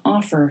schedule to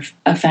offer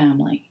a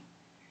family.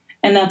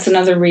 And that's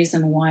another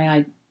reason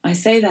why I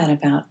say that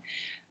about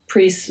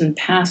priests and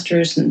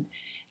pastors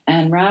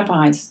and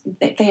rabbis.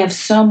 They have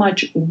so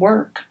much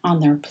work on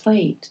their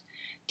plate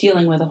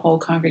dealing with a whole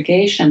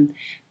congregation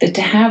that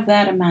to have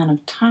that amount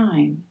of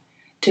time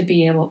to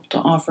be able to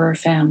offer a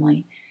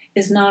family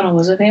is not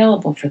always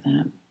available for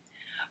them.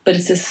 But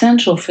it's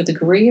essential for the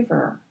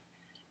griever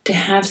to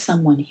have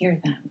someone hear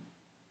them.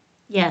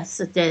 Yes,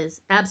 it is.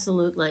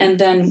 Absolutely. And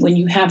then when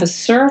you have a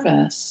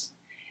service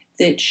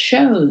that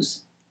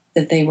shows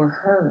that they were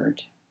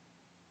heard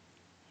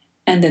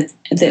and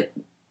that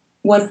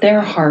what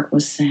their heart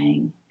was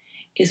saying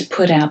is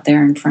put out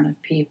there in front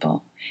of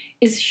people,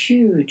 is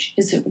huge,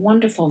 is a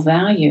wonderful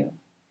value.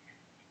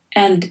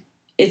 And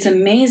it's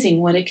amazing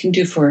what it can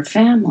do for a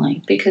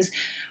family, because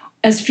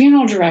as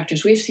funeral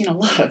directors, we've seen a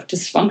lot of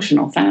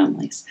dysfunctional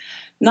families.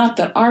 Not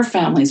that our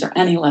families are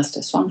any less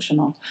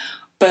dysfunctional,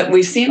 but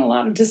we've seen a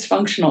lot of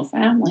dysfunctional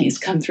families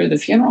come through the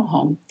funeral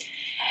home.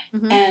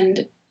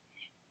 And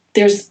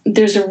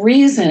there's a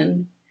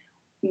reason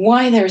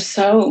why they're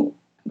so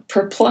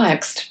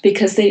perplexed,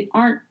 because they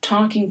aren't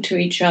talking to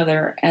each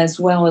other as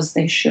well as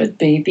they should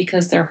be,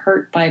 because they're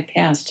hurt by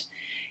past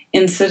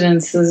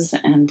incidences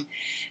and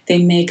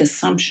they make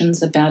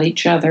assumptions about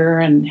each other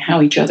and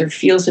how each other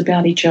feels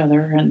about each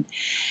other,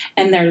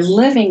 and they're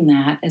living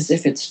that as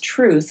if it's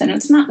truth, and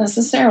it's not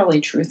necessarily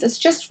truth. It's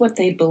just what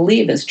they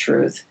believe is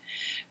truth,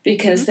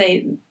 because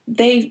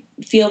they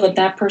feel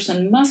that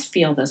person must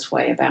feel this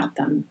way about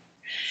them,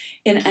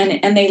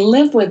 and they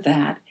live with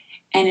that,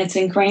 and it's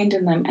ingrained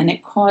in them, and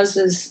it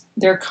causes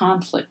their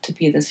conflict to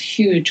be this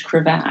huge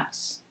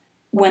crevasse.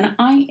 When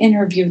I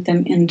interviewed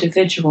them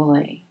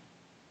individually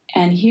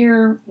and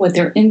hear what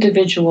their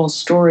individual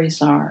stories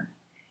are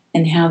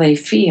and how they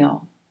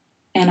feel,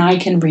 and I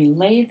can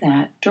relay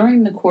that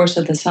during the course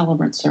of the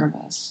celebrant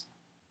service,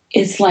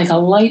 it's like a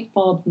light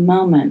bulb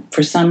moment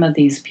for some of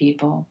these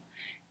people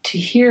to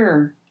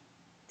hear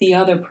the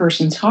other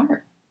person's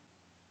heart.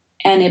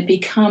 And it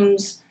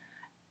becomes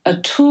a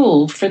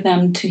tool for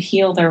them to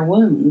heal their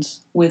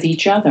wounds with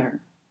each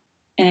other.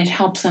 And it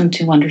helps them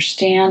to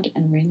understand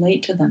and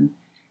relate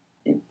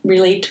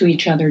to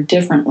each other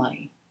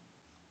differently.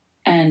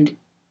 And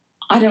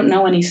I don't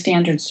know any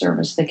standard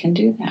service that can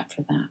do that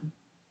for them.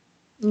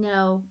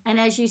 No. And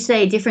as you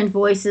say, different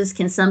voices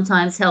can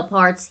sometimes help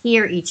hearts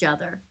hear each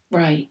other.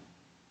 Right.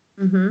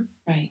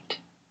 Right.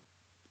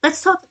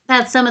 Let's talk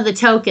about some of the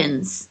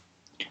tokens.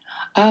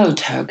 Oh,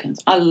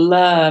 tokens. I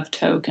love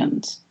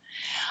tokens.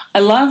 I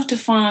love to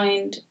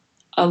find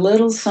a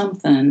little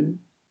something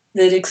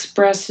that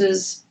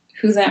expresses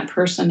who that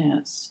person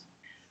is.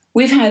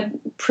 We've had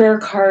prayer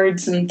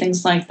cards and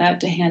things like that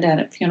to hand out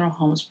at funeral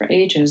homes for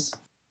ages.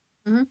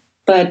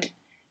 But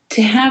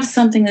to have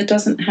something that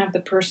doesn't have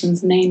the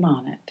person's name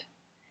on it,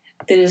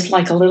 that is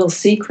like a little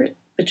secret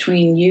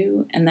between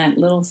you and that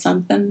little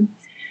something,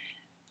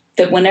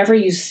 that whenever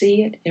you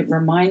see it, it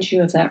reminds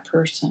you of that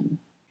person.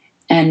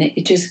 And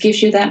it just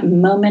gives you that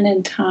moment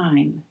in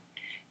time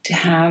to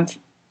have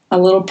a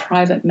little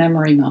private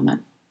memory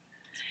moment.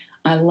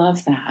 I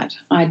love that.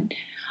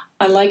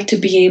 I like to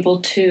be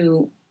able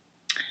to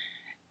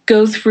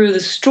go through the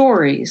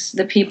stories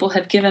that people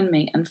have given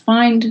me and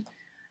find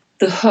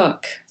the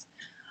hook.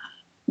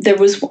 There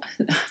was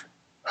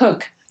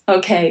hook.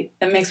 Okay,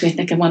 that makes me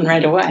think of one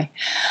right away.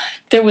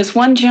 There was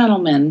one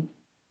gentleman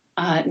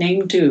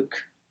named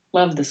Duke.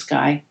 Love this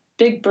guy.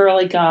 Big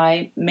burly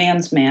guy,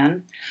 man's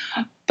man.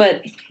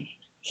 But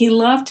he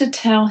loved to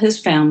tell his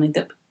family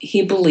that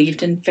he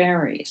believed in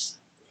fairies.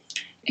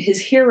 His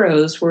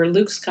heroes were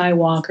Luke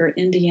Skywalker,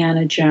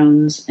 Indiana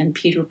Jones, and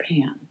Peter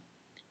Pan.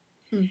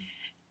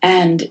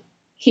 And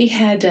he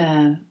had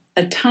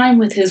a time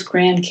with his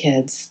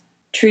grandkids,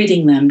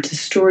 treating them to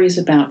stories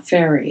about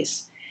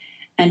fairies.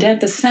 And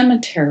at the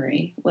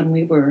cemetery, when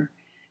we were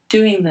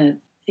doing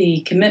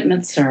the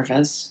commitment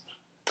service,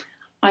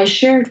 I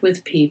shared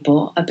with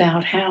people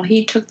about how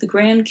he took the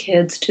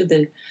grandkids to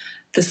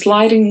the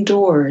sliding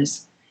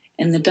doors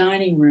in the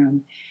dining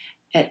room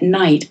at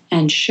night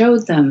and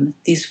showed them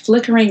these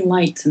flickering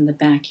lights in the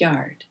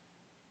backyard.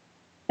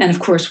 And of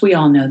course, we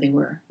all know they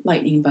were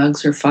lightning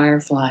bugs or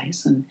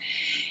fireflies. And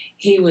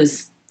he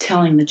was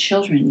telling the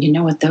children, you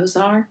know what those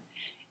are?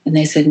 And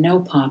they said,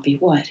 no, Poppy,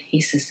 what?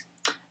 He says,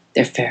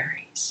 they're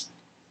fairies.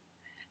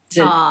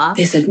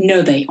 They said,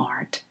 no, they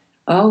aren't.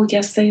 Oh,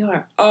 yes, they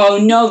are. Oh,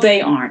 no,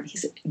 they aren't. He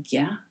said,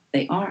 yeah,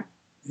 they are.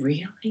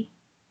 Really?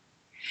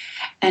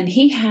 And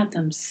he had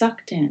them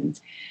sucked in.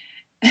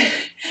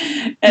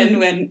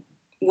 And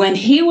when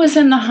he was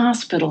in the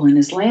hospital in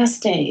his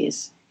last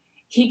days,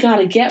 he got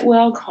a get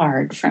well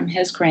card from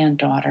his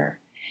granddaughter.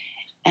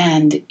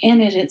 And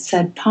in it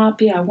said,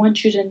 Poppy, I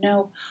want you to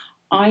know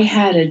I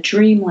had a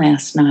dream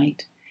last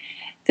night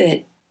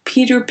that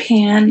Peter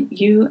Pan,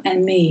 you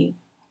and me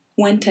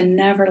went to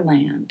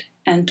Neverland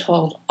and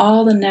told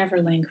all the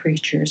Neverland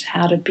creatures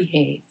how to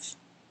behave.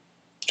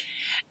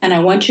 And I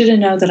want you to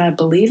know that I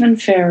believe in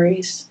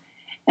fairies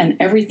and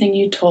everything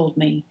you told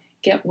me.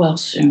 Get well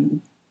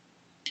soon.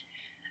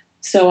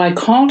 So I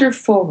called her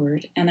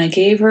forward and I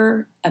gave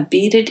her a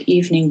beaded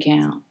evening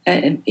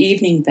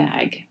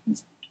bag.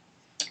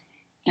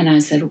 And I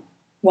said,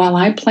 while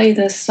I play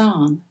this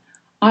song,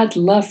 I'd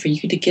love for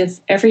you to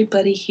give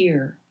everybody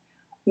here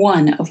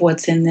one of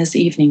what's in this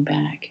evening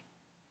bag.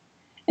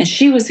 And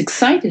she was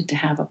excited to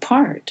have a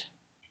part.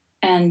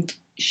 And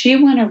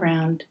she went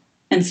around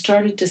and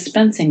started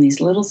dispensing these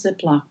little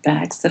Ziploc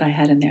bags that I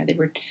had in there. They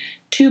were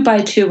 2 by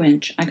 2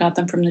 inch. I got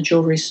them from the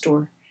jewelry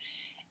store.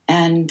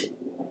 And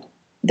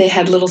they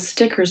had little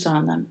stickers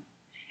on them.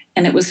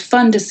 And it was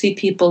fun to see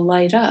people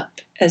light up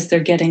as they're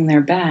getting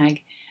their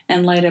bag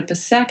and light up a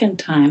second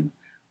time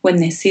when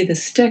they see the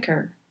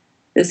sticker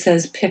that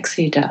says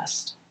pixie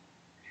dust.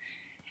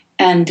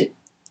 And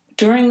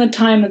during the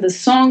time of the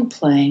song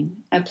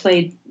playing, I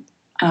played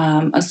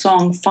a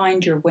song,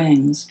 Find Your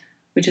Wings,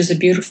 which is a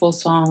beautiful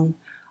song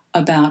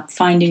about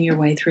finding your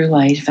way through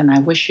life, and I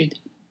wish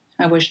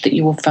that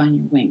you will find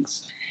your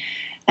wings.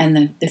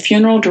 And the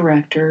funeral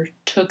director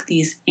took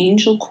these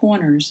angel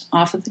corners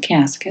off of the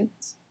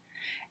caskets,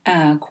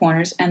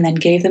 corners, and then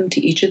gave them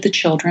to each of the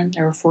children.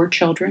 There were 4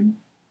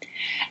 children.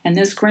 And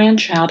this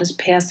grandchild is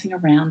passing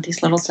around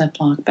these little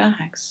Ziploc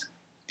bags.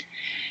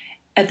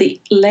 At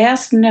the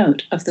last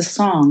note of the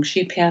song,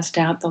 she passed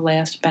out the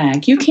last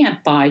bag. You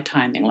can't buy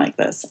timing like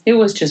this. It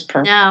was just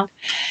perfect. No.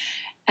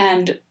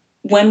 And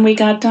when we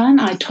got done,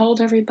 I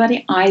told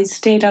everybody I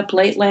stayed up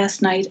late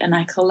last night and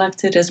I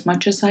collected as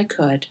much as I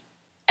could.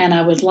 And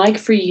I would like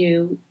for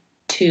you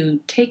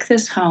to take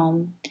this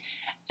home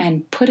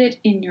and put it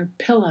in your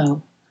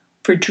pillow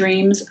for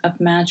dreams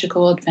of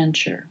magical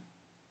adventure,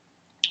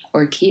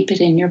 or keep it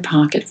in your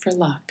pocket for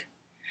luck.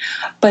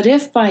 But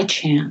if by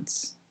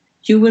chance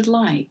you would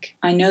like,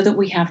 I know that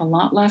we have a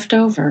lot left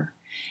over,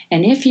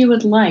 and if you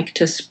would like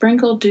to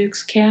sprinkle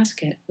Duke's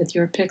casket with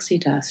your pixie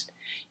dust,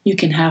 you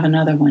can have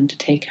another one to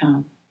take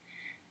home.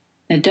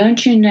 Now,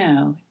 don't you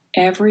know,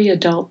 every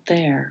adult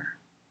there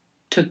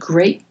took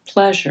great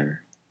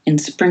pleasure in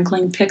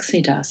sprinkling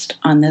pixie dust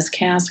on this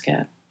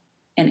casket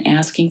and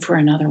asking for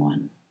another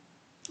one.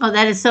 Oh,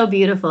 that is so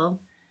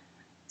beautiful.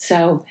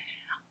 So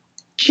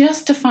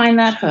just to find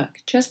that hook,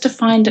 just to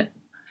find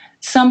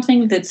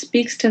something that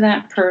speaks to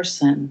that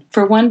person.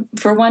 For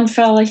one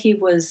fella, he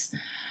was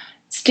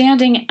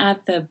standing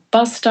at the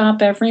bus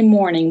stop every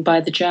morning by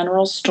the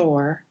general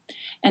store,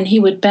 and he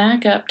would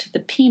back up to the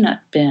peanut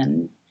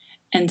bin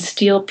and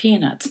steal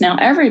peanuts. Now,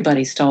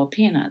 everybody stole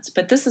peanuts,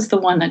 but this is the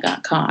one that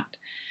got caught,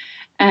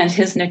 and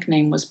his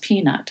nickname was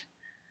Peanut.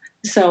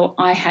 So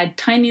I had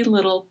tiny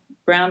little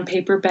brown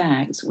paper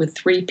bags with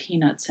 3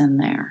 peanuts in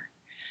there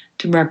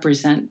to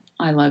represent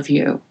I love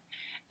you.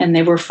 And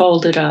they were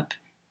folded up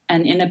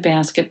and in a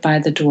basket by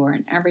the door,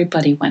 and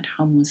everybody went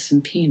home with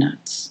some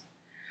peanuts.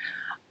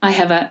 I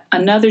have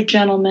another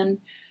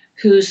gentleman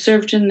who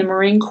served in the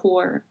Marine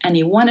Corps, and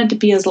he wanted to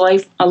be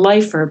a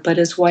lifer, but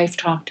his wife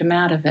talked him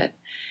out of it.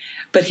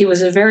 But he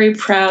was a very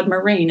proud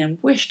Marine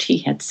and wished he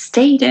had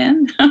stayed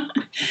in.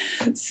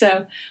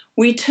 So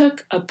we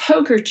took a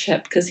poker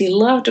chip, because he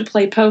loved to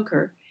play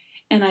poker,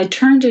 and I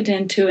turned it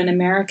into an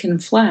American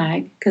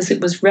flag because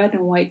it was red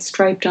and white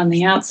striped on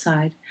the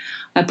outside.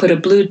 I put a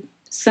blue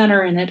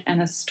center in it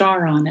and a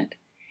star on it,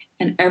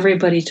 and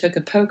everybody took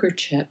a poker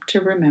chip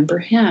to remember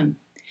him.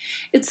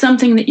 It's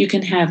something that you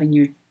can have in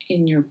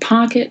your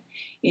pocket,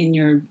 in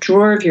your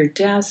drawer of your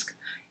desk,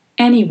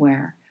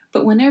 anywhere.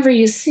 But whenever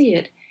you see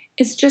it,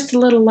 it's just a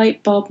little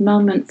light bulb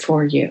moment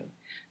for you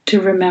to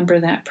remember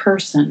that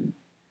person.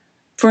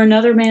 For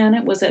another man,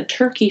 it was a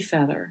turkey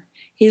feather.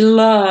 He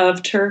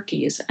loved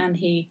turkeys, and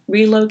he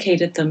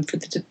relocated them for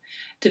the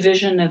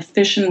Division of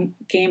Fish and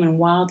Game and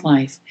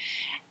Wildlife.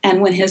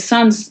 And when his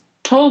sons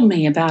told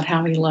me about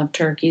how he loved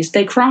turkeys,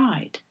 they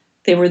cried.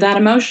 They were that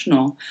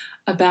emotional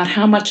about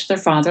how much their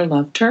father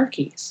loved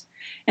turkeys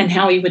and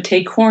how he would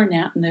take corn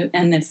out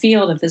in the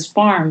field of his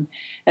farm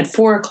at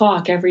 4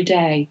 o'clock every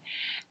day.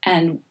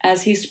 And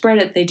as he spread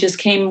it, they just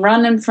came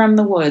running from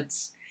the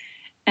woods.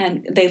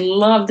 And they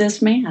loved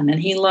this man, and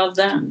he loved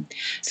them.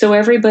 So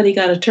everybody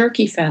got a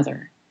turkey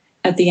feather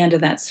at the end of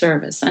that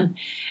service. And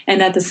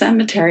at the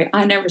cemetery,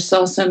 I never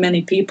saw so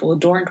many people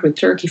adorned with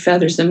turkey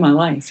feathers in my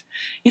life,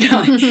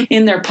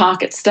 in their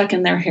pockets, stuck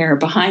in their hair,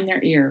 behind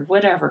their ear,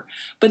 whatever.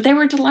 But they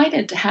were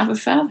delighted to have a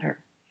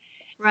feather.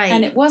 Right.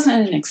 And it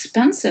wasn't an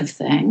expensive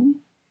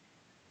thing,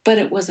 but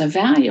it was a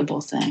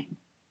valuable thing.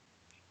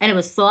 And it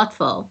was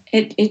thoughtful.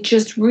 It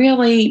just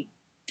really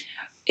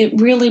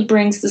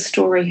brings the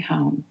story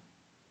home.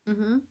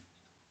 Mm-hmm.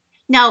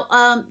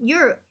 Now,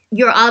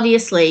 you're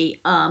obviously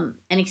an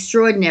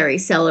extraordinary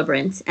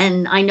celebrant,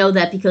 and I know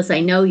that because I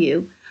know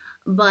you.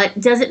 But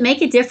does it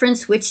make a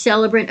difference which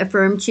celebrant a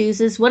firm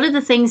chooses? What are the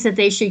things that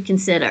they should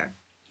consider?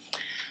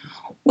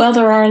 Well,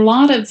 there are a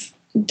lot of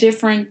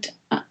different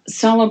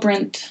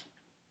celebrant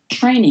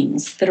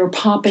trainings that are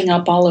popping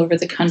up all over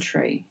the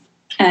country.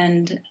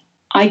 And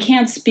I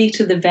can't speak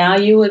to the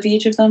value of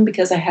each of them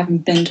because I haven't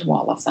been to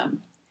all of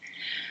them.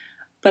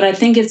 But I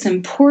think it's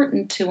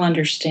important to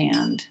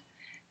understand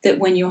that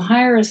when you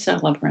hire a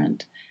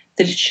celebrant,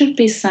 that it should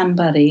be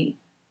somebody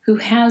who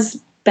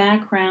has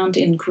background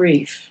in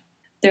grief.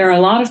 There are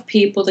a lot of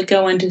people that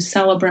go into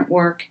celebrant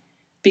work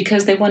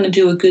because they want to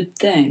do a good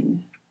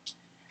thing.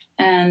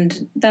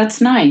 And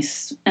that's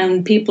nice,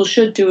 and people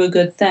should do a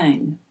good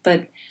thing.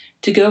 But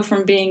to go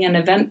from being an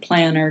event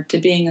planner to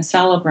being a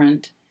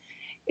celebrant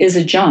is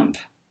a jump.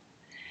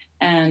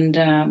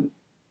 And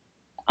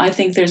I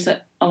think there's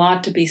a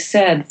lot to be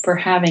said for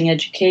having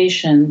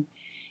education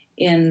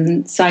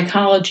in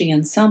psychology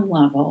in some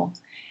level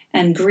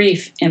and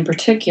grief in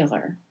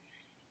particular,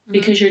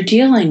 because you're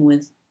dealing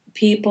with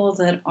people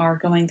that are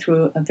going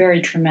through a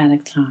very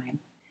traumatic time.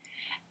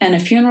 And a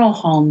funeral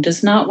home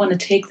does not want to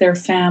take their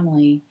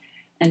family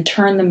and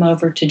turn them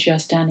over to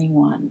just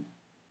anyone.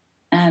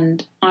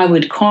 And I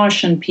would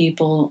caution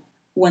people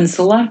when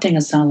selecting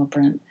a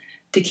celebrant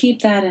to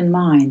keep that in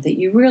mind, that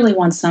you really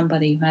want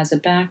somebody who has a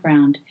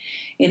background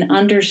in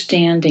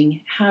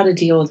understanding how to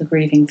deal with a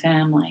grieving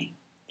family.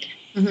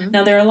 Mm-hmm.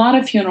 Now, there are a lot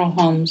of funeral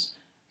homes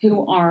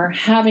who are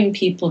having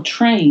people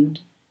trained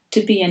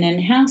to be an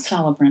in-house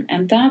celebrant,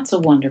 and that's a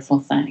wonderful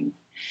thing.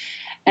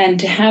 And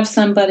to have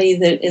somebody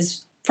that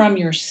is from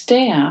your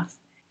staff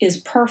is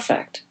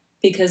perfect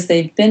because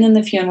they've been in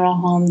the funeral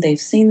home, they've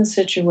seen the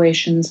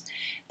situations,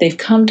 they've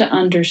come to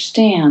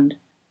understand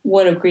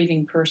what a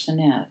grieving person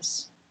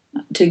is.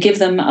 To give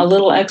them a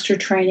little extra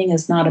training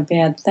is not a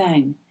bad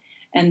thing,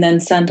 and then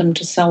send them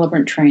to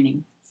celebrant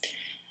training.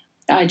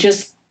 I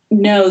just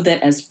know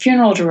that as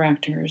funeral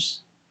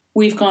directors,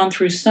 we've gone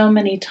through so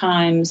many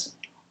times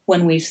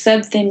when we've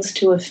said things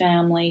to a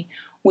family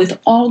with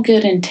all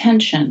good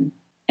intention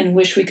and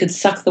wish we could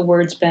suck the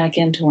words back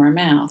into our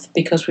mouth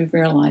because we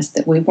realized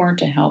that we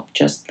weren't a help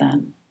just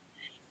then.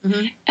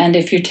 Mm-hmm. And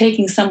if you're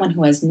taking someone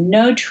who has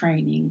no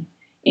training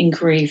in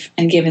grief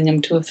and giving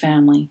them to a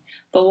family,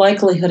 the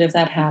likelihood of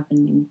that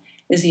happening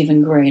is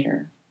even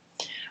greater.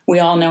 We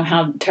all know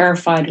how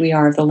terrified we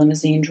are of the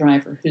limousine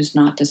driver who's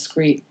not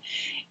discreet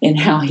in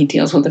how he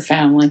deals with the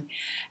family.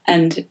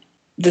 And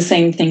the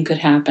same thing could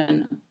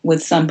happen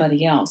with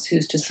somebody else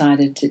who's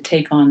decided to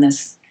take on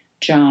this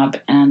job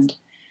and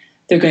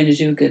they're going to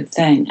do a good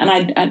thing.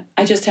 And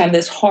I just have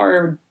this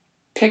horror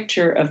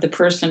picture of the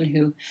person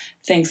who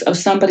thinks, oh,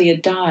 somebody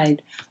had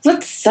died,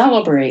 let's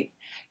celebrate.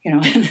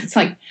 And it's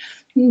like,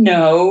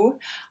 no,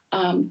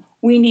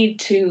 we need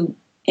to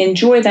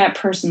enjoy that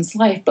person's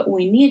life, but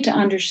we need to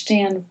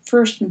understand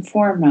first and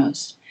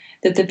foremost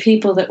that the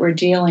people that we're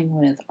dealing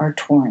with are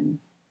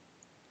torn.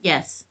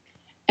 Yes.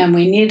 And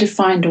we need to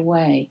find a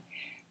way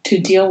to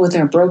deal with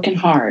their broken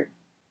heart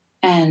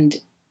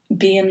and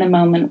be in the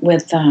moment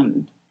with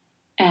them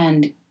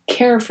and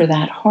care for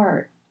that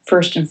heart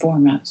first and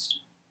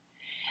foremost.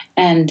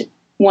 And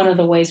one of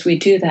the ways we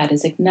do that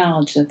is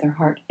acknowledge that their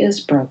heart is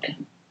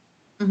broken.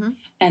 Mm-hmm.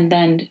 And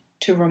then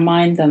to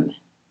remind them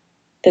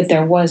that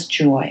there was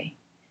joy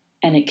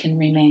and it can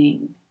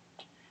remain.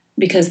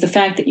 Because the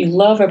fact that you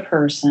love a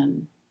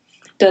person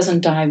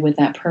doesn't die with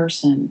that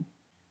person.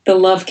 The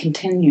love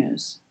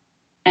continues.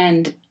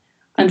 And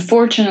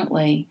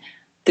unfortunately,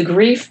 the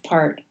grief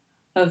part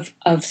of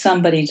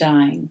somebody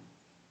dying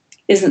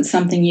isn't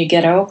something you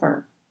get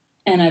over.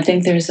 And I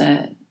think there's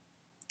a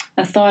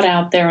thought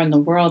out there in the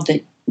world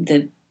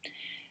that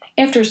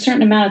after a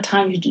certain amount of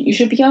time, you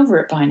should be over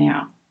it by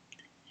now.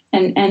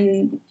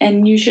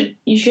 And you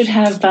should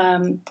have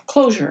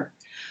closure.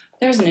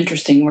 There's an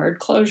interesting word,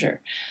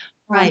 closure.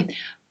 Right.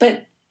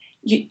 But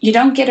you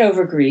don't get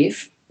over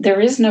grief.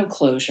 There is no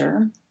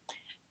closure.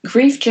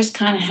 Grief just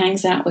kind of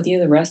hangs out with you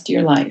the rest of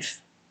your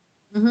life.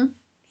 Mm-hmm.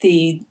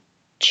 The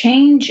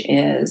change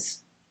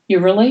is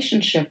your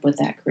relationship with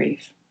that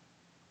grief.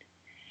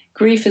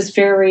 Grief is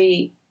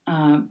very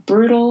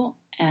brutal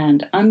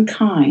and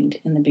unkind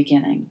in the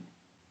beginning.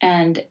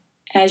 And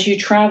as you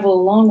travel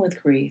along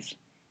with grief,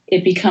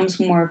 it becomes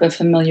more of a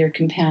familiar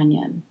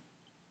companion.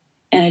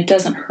 And it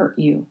doesn't hurt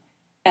you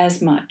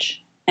as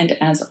much and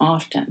as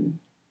often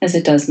as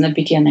it does in the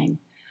beginning.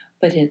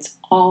 But it's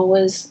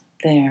always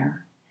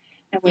there.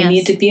 And we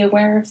need to be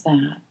aware of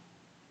that.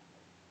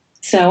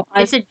 So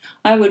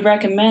I would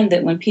recommend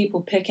that when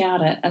people pick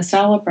out a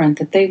celebrant,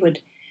 that they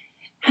would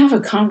have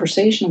a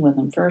conversation with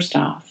them first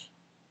off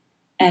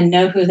and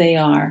know who they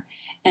are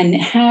and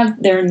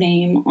have their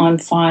name on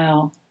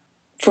file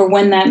for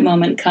when that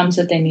moment comes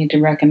that they need to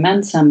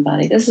recommend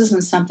somebody. This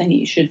isn't something that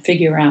you should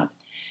figure out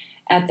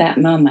at that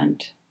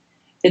moment.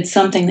 It's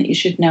something that you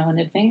should know in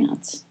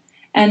advance.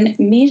 And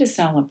meet a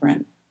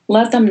celebrant.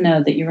 Let them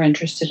know that you're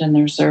interested in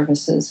their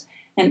services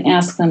and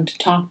ask them to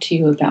talk to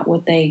you about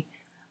what they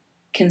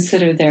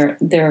consider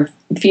their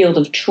field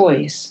of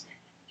choice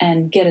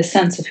and get a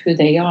sense of who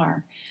they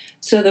are,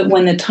 so that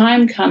when the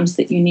time comes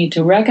that you need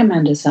to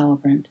recommend a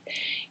celebrant,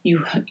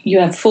 you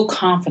have full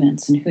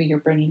confidence in who you're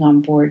bringing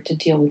on board to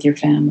deal with your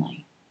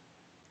family.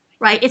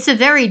 Right. It's a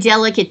very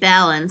delicate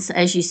balance,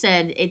 as you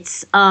said.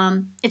 It's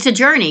a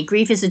journey.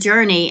 Grief is a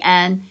journey,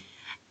 and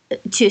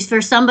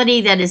for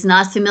somebody that is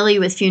not familiar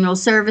with funeral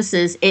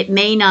services, it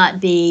may not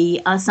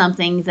be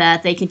something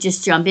that they could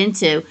just jump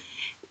into.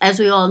 As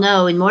we all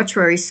know, in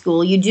mortuary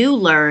school, you do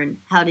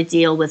learn how to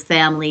deal with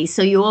families,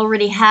 so you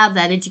already have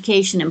that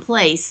education in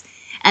place.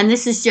 And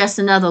this is just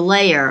another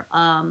layer.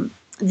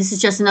 This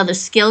is just another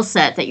skill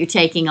set that you're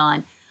taking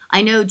on.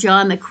 I know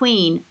John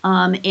McQueen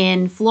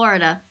in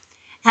Florida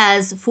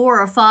has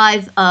 4 or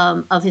 5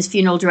 of his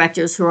funeral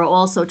directors who are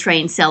also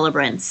trained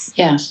celebrants.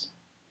 Yes.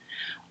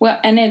 Well,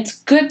 and it's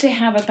good to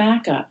have a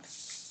backup.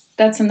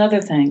 That's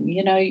another thing.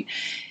 You know,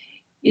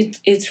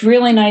 it's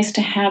really nice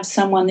to have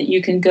someone that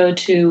you can go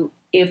to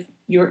if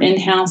your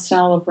in-house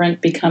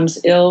celebrant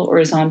becomes ill or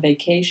is on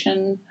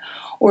vacation,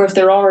 or if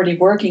they're already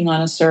working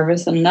on a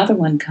service and another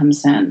one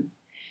comes in.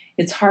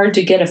 It's hard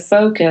to get a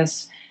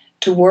focus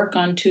to work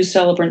on 2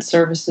 celebrant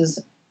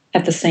services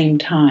at the same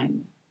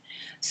time.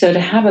 So to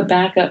have a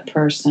backup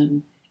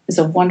person is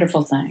a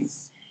wonderful thing.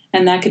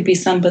 And that could be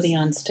somebody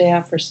on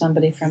staff or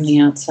somebody from the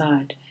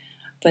outside.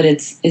 But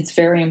it's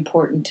very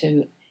important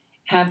to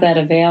have that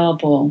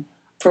available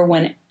for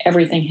when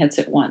everything hits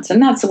at once. And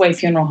that's the way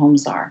funeral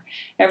homes are.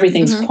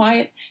 Everything's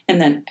quiet,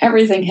 and then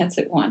everything hits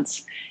at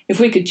once. If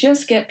we could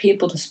just get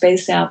people to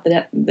space out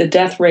the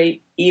death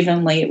rate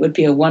evenly, it would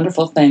be a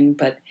wonderful thing.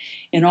 But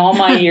in all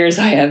my years,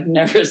 I have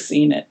never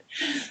seen it.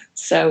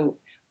 So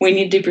we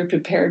need to be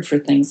prepared for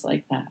things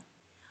like that.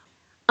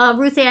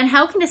 Ruth Ann,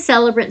 how can a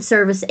celebrant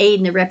service aid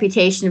in the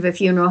reputation of a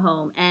funeral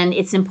home and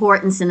its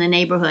importance in the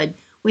neighborhood?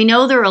 We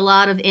know there are a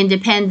lot of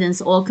independents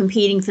all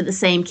competing for the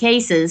same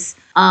cases.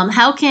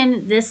 How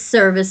can this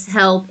service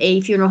help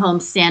a funeral home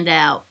stand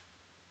out?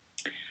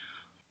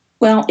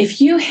 Well, if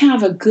you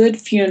have a good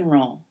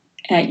funeral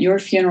at your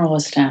funeral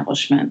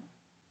establishment,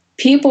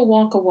 people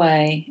walk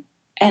away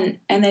and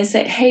they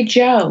say, "Hey,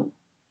 Joe,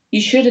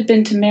 you should have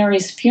been to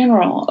Mary's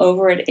funeral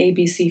over at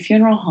ABC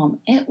Funeral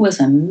Home. It was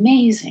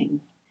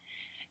amazing."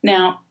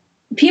 Now,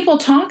 people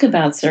talk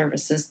about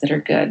services that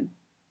are good.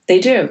 They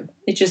do.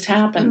 It just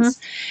happens.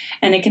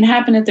 And it can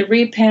happen at the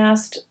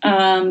repast,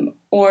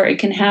 or it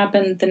can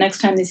happen the next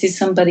time they see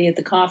somebody at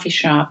the coffee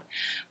shop.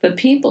 But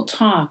people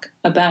talk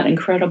about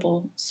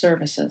incredible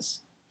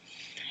services.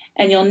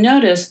 And you'll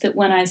notice that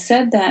when I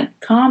said that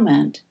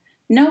comment,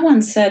 no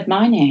one said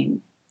my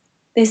name.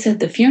 They said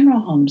the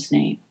funeral home's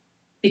name,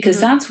 because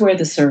that's where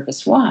the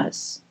service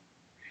was.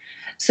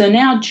 So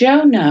now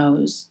Joe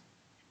knows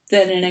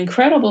that an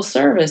incredible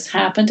service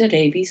happened at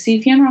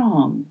ABC Funeral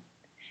Home.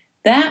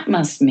 That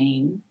must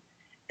mean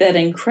that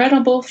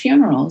incredible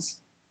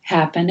funerals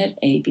happen at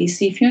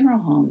ABC Funeral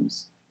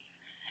Homes.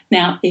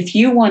 Now, if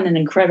you want an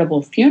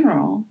incredible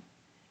funeral,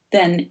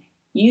 then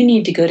you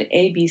need to go to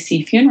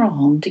ABC Funeral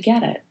Home to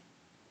get it.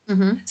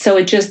 So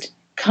it just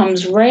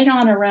comes right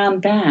on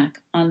around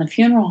back on the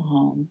funeral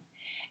home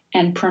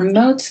and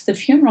promotes the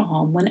funeral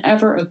home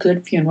whenever a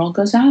good funeral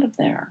goes out of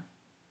there.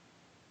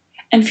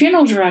 And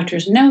funeral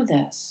directors know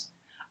this,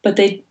 but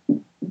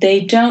they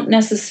don't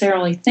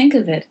necessarily think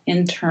of it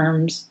in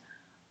terms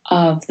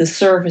of the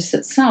service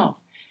itself.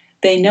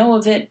 They know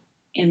of it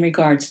in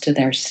regards to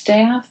their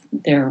staff,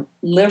 their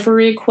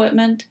livery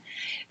equipment.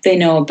 They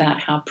know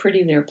about how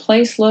pretty their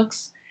place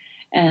looks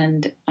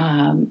and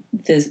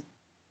the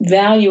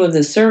value of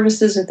the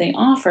services that they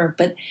offer.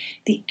 But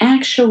the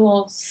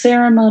actual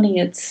ceremony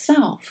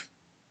itself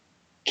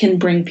can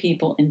bring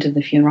people into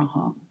the funeral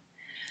home.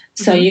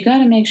 So you got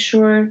to make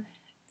sure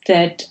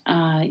that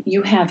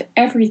you have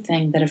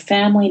everything that a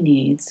family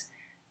needs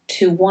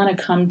to want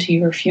to come to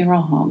your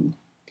funeral home.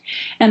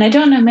 And I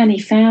don't know many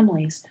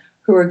families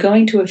who are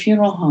going to a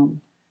funeral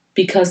home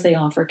because they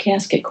offer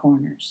casket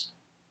corners.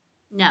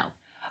 No.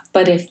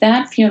 But if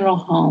that funeral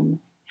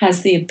home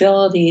has the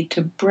ability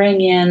to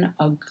bring in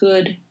a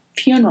good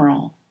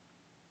funeral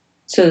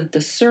so that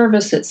the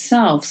service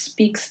itself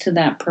speaks to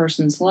that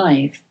person's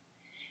life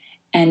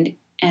and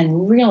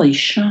really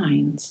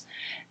shines,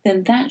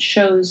 then that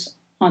shows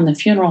on the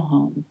funeral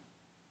home.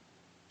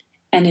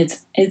 And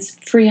it's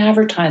free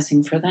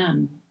advertising for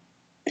them.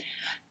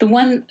 The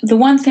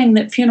one thing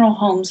that funeral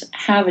homes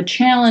have a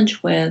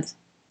challenge with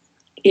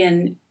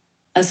in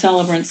a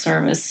celebrant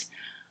service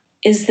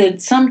is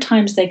that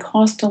sometimes they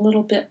cost a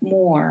little bit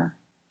more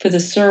for the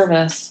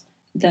service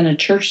than a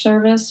church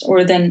service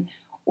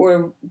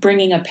or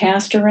bringing a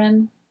pastor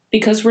in,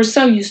 because we're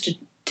so used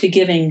to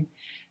giving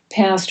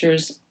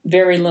pastors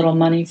very little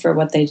money for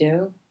what they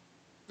do.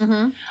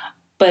 Mm-hmm.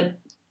 But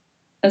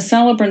a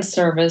celebrant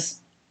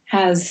service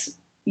has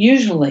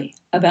usually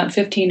about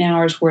 15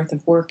 hours worth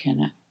of work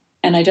in it.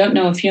 And I don't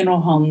know if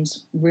funeral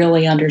homes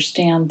really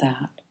understand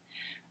that,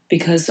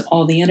 because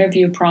all the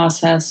interview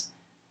process,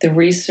 the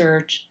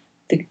research,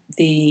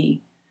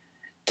 the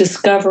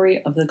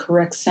discovery of the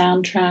correct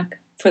soundtrack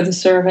for the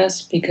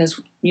service, because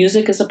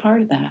music is a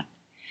part of that.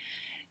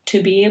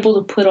 To be able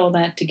to put all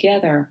that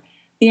together,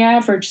 the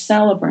average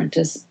celebrant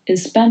is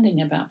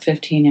spending about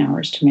 15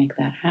 hours to make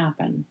that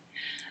happen.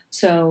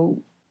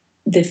 So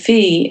the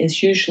fee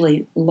is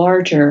usually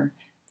larger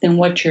than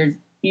what you're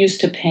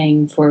used to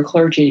paying for a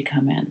clergy to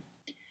come in.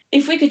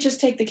 If we could just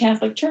take the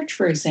Catholic Church,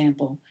 for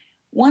example,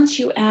 once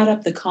you add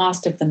up the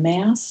cost of the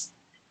Mass,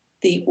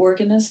 the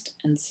organist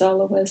and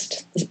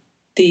soloist,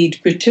 the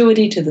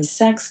gratuity to the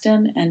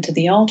sexton and to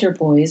the altar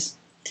boys,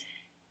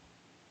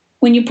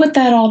 when you put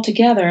that all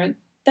together,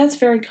 that's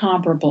very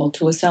comparable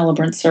to a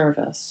celebrant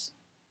service.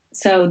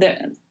 So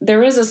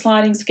there is a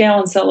sliding scale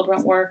in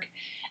celebrant work,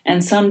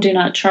 and some do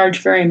not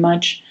charge very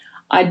much.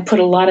 I'd put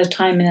a lot of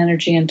time and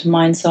energy into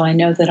mine, so I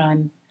know that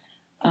I'm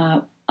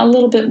a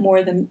little bit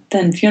more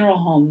than funeral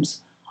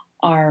homes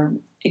are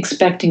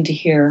expecting to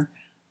hear.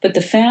 But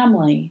the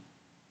family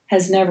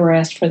has never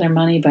asked for their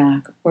money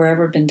back or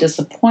ever been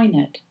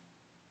disappointed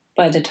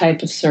by the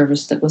type of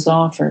service that was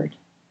offered,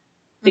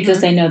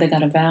 because they know they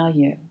got a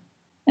value.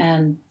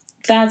 And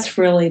that's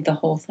really the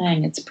whole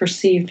thing. It's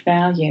perceived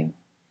value.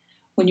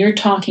 When you're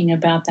talking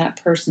about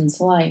that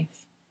person's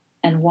life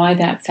and why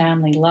that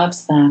family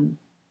loves them,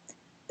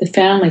 the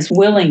family's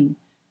willing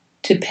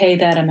to pay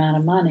that amount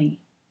of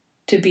money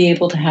to be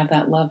able to have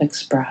that love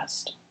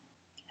expressed.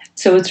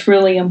 So it's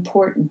really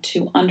important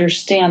to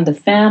understand the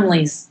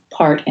family's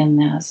part in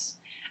this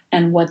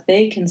and what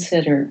they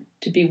consider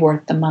to be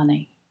worth the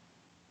money.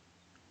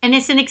 And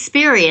it's an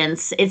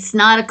experience. It's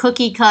not a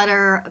cookie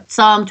cutter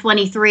Psalm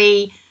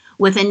 23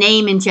 with a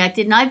name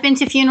injected. And I've been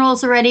to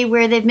funerals already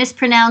where they've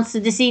mispronounced the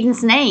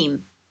decedent's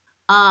name.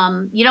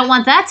 You don't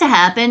want that to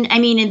happen. I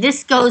mean, and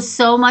this goes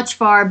so much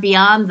far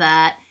beyond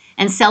that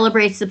and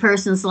celebrates the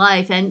person's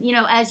life. And,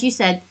 as you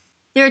said,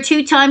 there are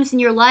 2 times in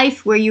your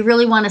life where you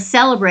really want to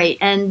celebrate,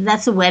 and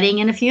that's a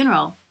wedding and a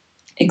funeral.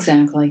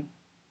 Exactly.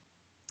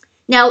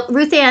 Now,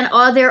 Ruth Ann,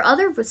 are there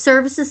other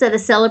services that a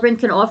celebrant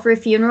can offer a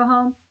funeral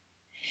home?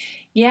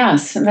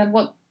 Yes, and then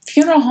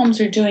funeral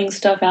homes are doing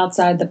stuff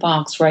outside the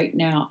box right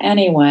now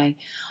anyway.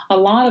 A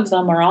lot of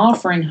them are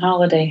offering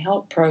holiday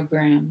help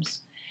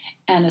programs,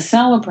 and a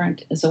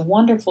celebrant is a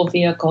wonderful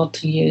vehicle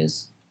to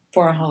use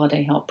for a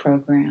holiday help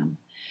program,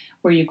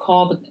 where you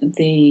call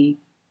the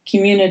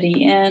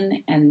community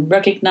in and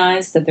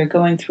recognize that they're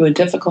going through a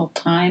difficult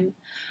time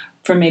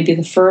for maybe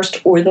the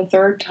first or the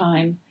third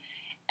time,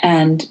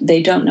 and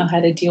they don't know how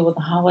to deal with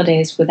the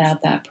holidays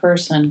without that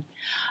person.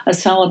 A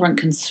celebrant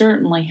can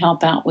certainly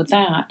help out with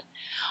that.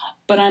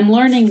 But I'm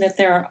learning that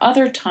there are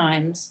other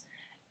times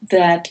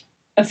that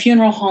a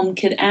funeral home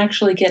could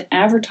actually get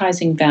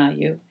advertising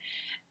value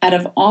out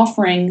of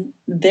offering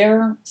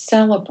their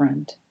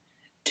celebrant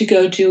to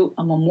go to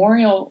a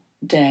Memorial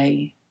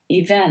Day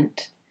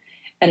event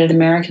at an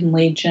American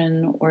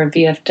Legion or a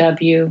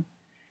VFW.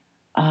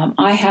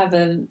 I have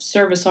a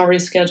service already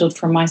scheduled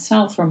for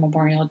myself for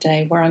Memorial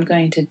Day where I'm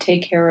going to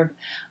take care of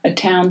a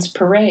town's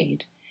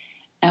parade.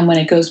 And when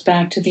it goes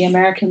back to the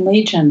American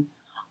Legion,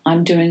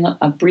 I'm doing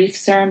a brief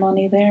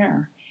ceremony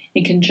there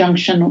in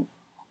conjunction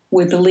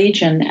with the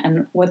Legion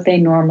and what they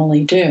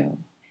normally do.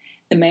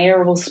 The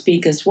mayor will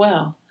speak as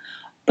well,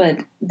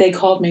 but they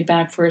called me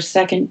back for a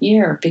second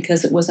year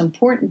because it was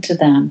important to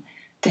them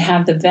to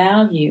have the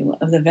value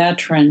of the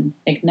veteran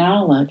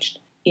acknowledged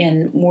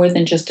in more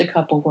than just a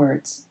couple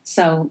words.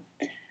 So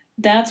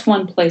that's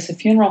one place a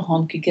funeral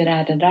home could get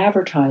added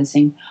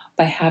advertising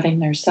by having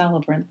their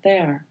celebrant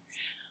there.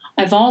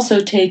 I've also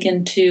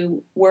taken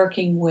to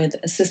working with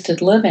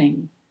assisted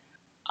living.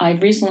 I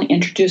recently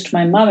introduced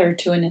my mother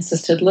to an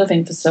assisted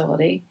living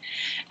facility,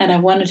 and I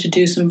wanted to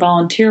do some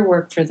volunteer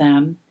work for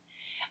them.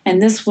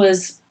 And this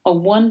was a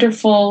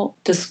wonderful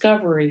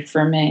discovery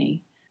for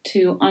me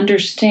to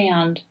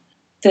understand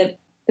that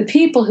the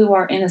people who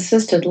are in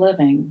assisted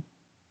living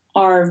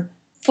are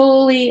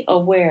fully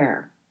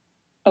aware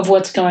of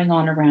what's going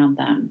on around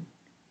them.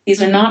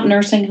 These are not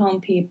nursing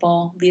home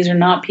people. These are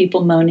not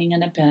people moaning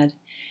in a bed.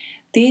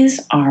 These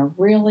are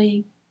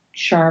really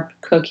sharp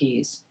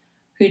cookies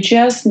who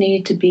just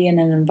need to be in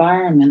an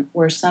environment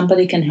where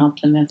somebody can help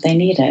them if they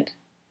need it.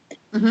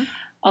 Mm-hmm.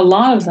 A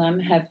lot of them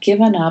have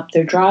given up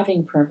their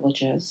driving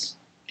privileges,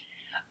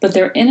 but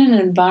they're in an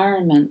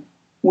environment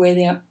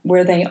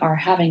where they are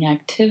having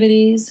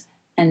activities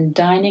and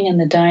dining in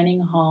the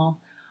dining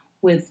hall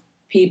with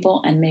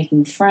people and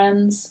making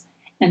friends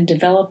and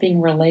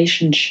developing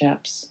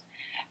relationships.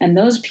 And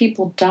those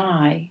people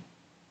die,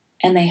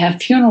 and they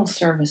have funeral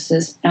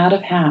services out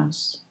of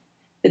house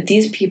that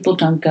these people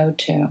don't go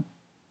to.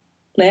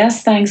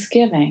 Last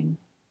Thanksgiving,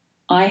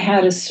 I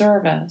had a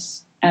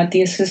service at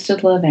the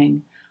assisted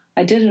living.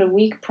 I did it a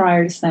week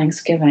prior to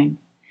Thanksgiving.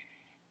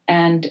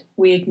 And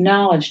we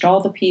acknowledged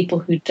all the people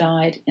who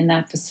died in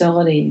that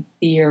facility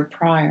the year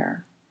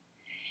prior.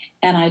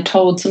 And I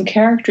told some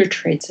character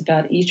traits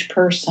about each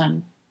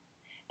person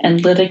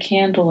and lit a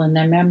candle in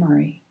their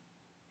memory.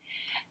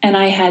 And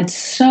I had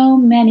so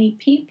many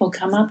people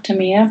come up to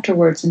me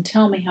afterwards and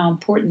tell me how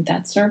important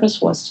that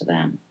service was to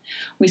them.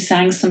 We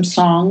sang some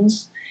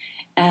songs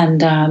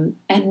and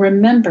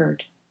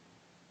remembered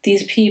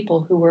these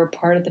people who were a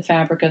part of the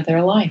fabric of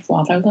their life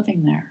while they're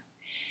living there.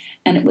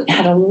 And it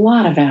had a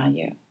lot of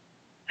value,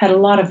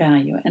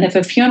 And if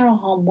a funeral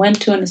home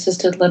went to an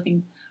assisted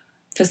living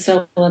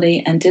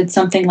facility and did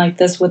something like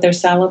this with their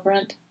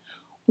celebrant,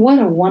 what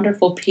a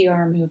wonderful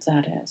PR move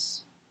that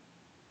is.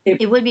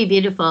 It would be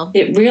beautiful.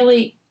 It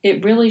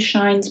really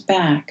shines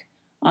back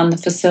on the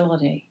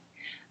facility.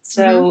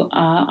 So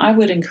I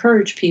would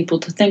encourage people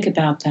to think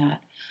about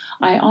that.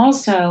 I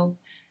also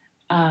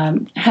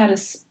had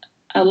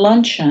a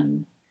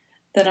luncheon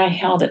that I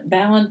held at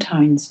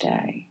Valentine's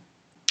Day.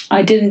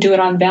 I didn't do it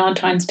on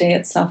Valentine's Day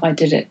itself. I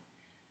did it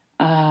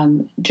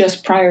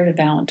just prior to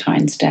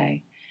Valentine's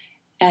Day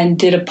and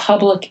did a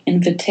public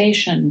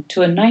invitation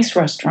to a nice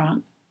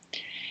restaurant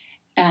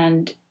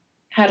and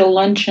had a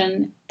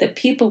luncheon that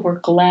people were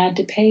glad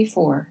to pay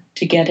for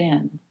to get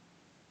in.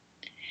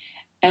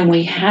 And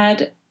we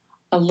had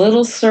a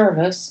little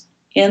service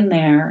in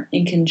there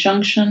in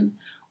conjunction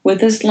with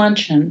this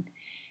luncheon,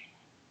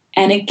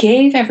 and it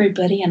gave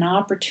everybody an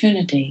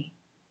opportunity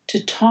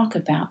to talk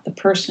about the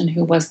person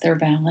who was their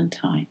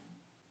Valentine.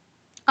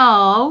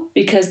 Oh.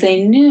 Because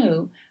they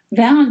knew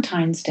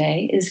Valentine's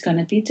Day is going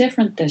to be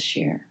different this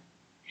year.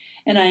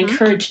 And I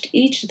encouraged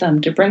each of them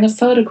to bring a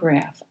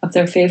photograph of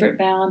their favorite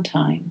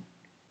Valentine.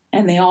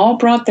 And they all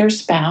brought their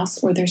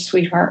spouse or their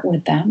sweetheart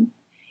with them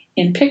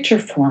in picture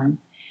form.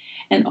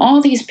 And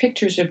all these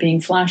pictures are being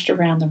flashed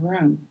around the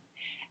room.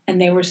 And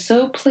they were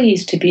so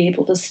pleased to be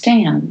able to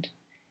stand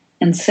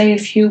and say a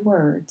few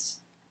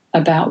words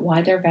about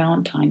why their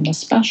Valentine was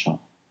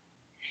special.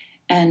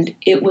 And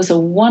it was a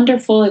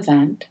wonderful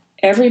event.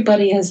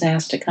 Everybody has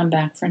asked to come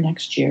back for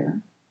next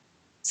year.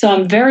 So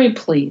I'm very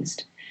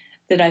pleased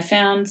that I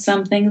found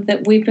something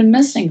that we've been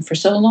missing for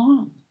so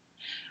long.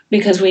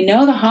 Because we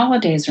know the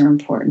holidays are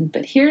important,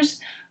 but here's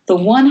the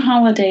one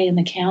holiday in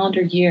the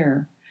calendar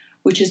year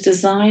which is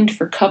designed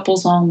for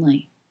couples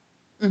only.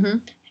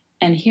 Mm-hmm.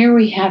 And here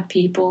we have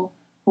people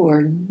who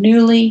are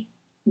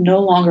no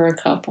longer a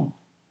couple.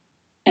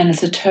 And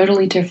it's a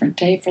totally different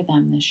day for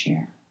them this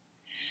year.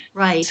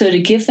 Right. So to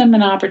give them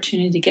an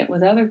opportunity to get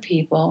with other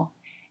people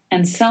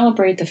and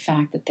celebrate the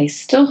fact that they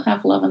still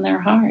have love in their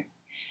heart.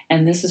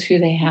 And this is who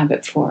they have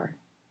it for.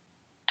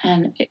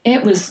 And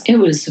it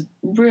was a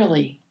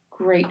really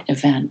great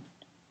event.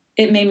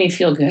 It made me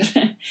feel good.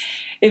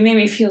 It made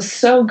me feel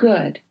so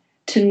good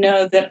to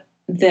know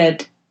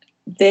that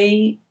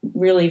they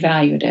really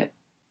valued it.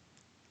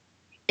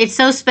 It's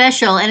so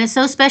special, and it's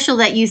so special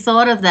that you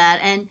thought of that,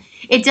 and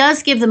it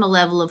does give them a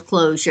level of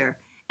closure.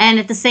 And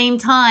at the same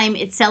time,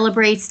 it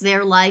celebrates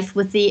their life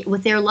with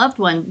their loved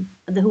one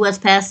who has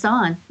passed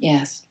on.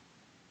 Yes.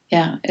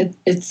 Yeah,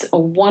 it's a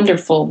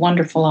wonderful,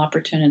 wonderful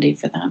opportunity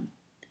for them.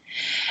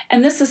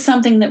 And this is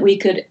something that we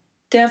could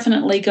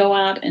definitely go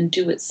out and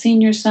do at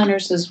senior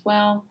centers as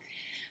well.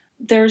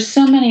 There's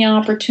so many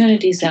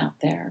opportunities out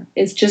there.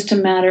 It's just a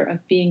matter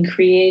of being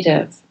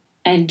creative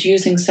and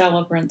using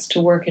celebrants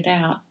to work it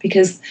out,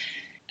 because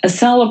a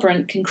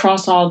celebrant can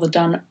cross all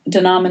the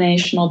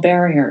denominational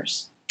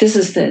barriers. This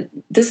is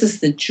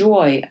the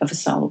joy of a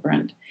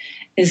celebrant,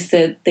 is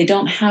that they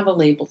don't have a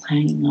label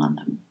hanging on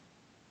them.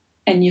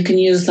 And you can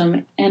use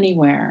them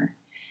anywhere,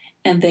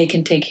 and they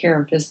can take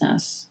care of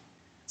business.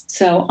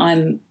 So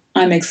I'm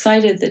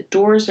excited that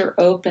doors are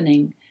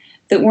opening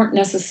that weren't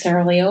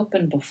necessarily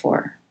open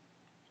before.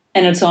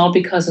 And it's all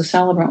because of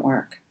celebrant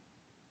work.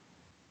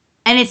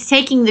 And it's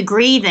taking the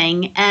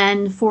grieving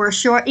and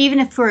even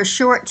if for a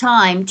short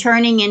time,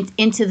 turning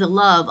into a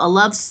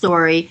love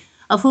story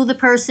of who the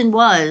person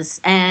was,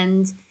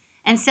 and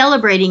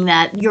celebrating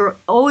that. You're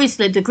always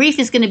the grief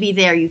is going to be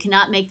there. You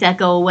cannot make that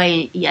go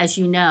away, as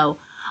you know.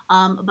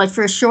 but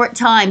for a short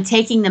time,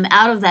 taking them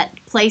out of that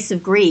place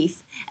of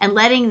grief and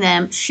letting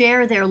them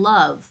share their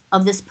love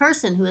of this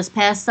person who has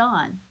passed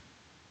on.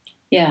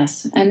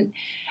 Yes, and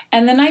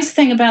the nice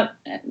thing about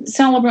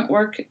celebrant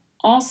work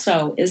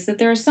also is that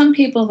there are some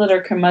people that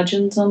are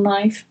curmudgeons in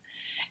life,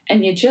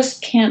 and you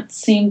just can't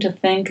seem to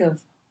think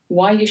of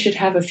why you should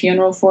have a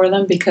funeral for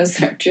them because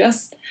they're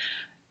just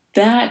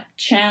that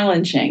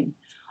challenging.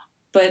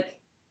 But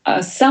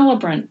a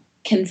celebrant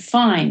can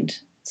find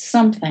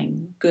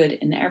something good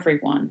in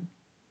everyone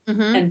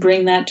and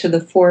bring that to the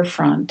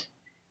forefront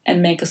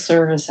and make a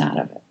service out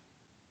of it.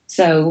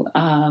 So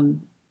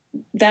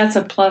that's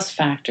a plus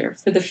factor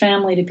for the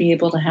family to be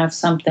able to have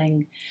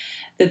something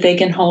that they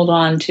can hold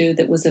on to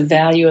that was a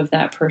value of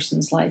that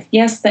person's life.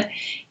 Yes,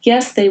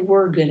 they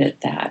were good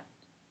at that.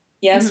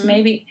 Yes,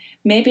 maybe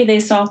they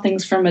saw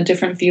things from a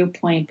different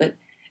viewpoint, but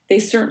they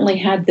certainly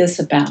had this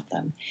about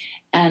them.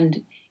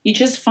 And you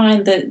just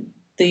find that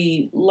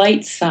the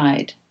light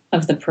side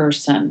of the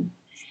person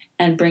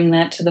and bring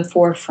that to the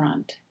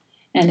forefront.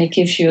 And it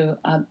gives you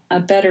a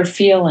better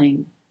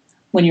feeling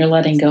when you're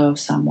letting go of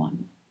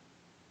someone.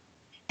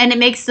 And it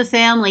makes the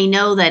family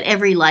know that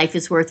every life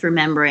is worth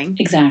remembering.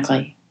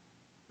 Exactly.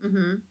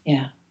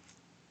 Yeah.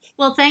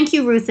 Well, thank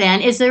you, Ruth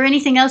Ann. Is there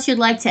anything else you'd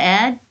like to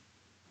add?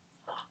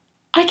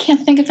 I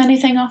can't think of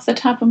anything off the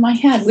top of my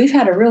head. We've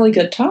had a really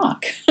good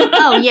talk.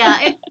 Oh,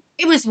 yeah.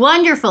 It was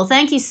wonderful.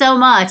 Thank you so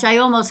much. I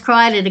almost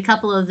cried at a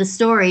couple of the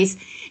stories.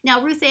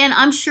 Now, Ruth Ann,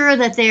 I'm sure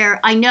that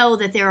I know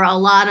that there are a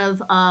lot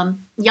of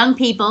young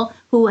people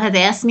who have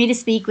asked me to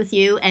speak with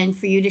you and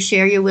for you to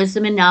share your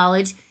wisdom and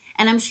knowledge.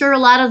 And I'm sure a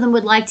lot of them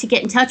would like to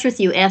get in touch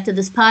with you after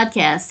this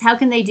podcast. How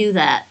can they do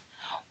that?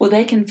 Well,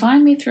 they can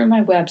find me through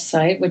my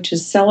website, which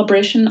is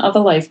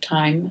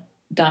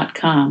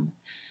celebrationofalifetime.com.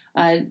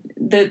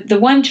 The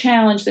one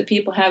challenge that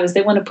people have is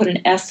they want to put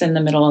an S in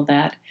the middle of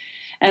that.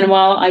 And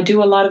while I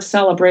do a lot of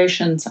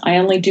celebrations, I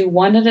only do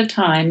one at a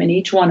time, and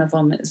each one of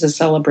them is a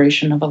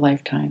celebration of a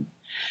lifetime.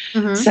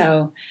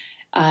 So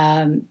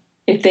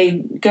if they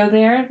go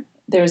there,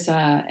 there's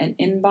an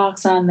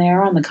inbox on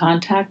there on the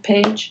contact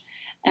page,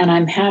 and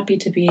I'm happy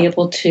to be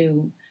able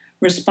to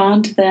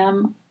respond to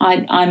them.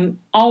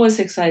 I'm always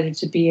excited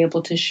to be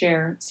able to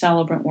share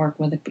celebrant work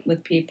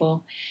with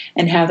people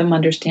and have them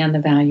understand the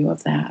value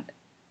of that.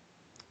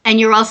 And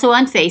you're also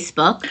on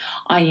Facebook.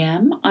 I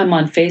am. I'm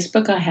on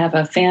Facebook. I have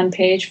a fan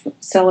page,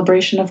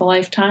 Celebration of a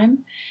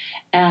Lifetime.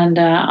 And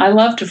I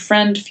love to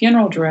friend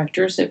funeral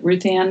directors at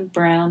Ruth Ann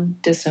Brown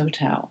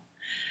Dishotel.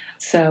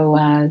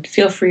 So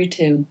feel free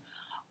to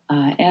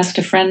ask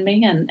to friend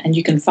me, and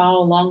you can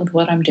follow along with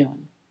what I'm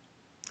doing.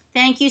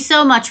 Thank you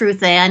so much,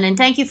 Ruth Ann, and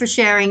thank you for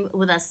sharing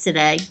with us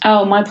today.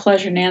 Oh, my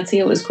pleasure, Nancy.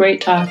 It was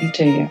great talking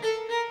to you.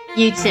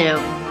 You too.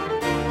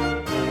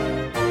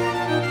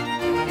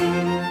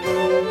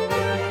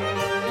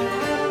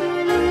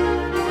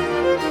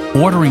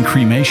 Ordering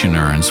cremation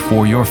urns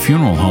for your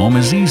funeral home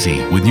is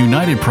easy with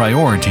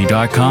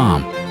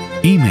UnitedPriority.com.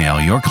 Email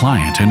your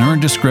client an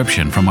urn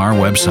description from our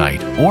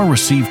website or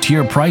receive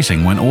tier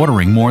pricing when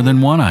ordering more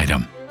than one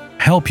item.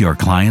 Help your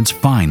clients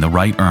find the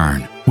right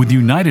urn with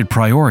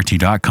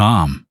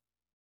UnitedPriority.com.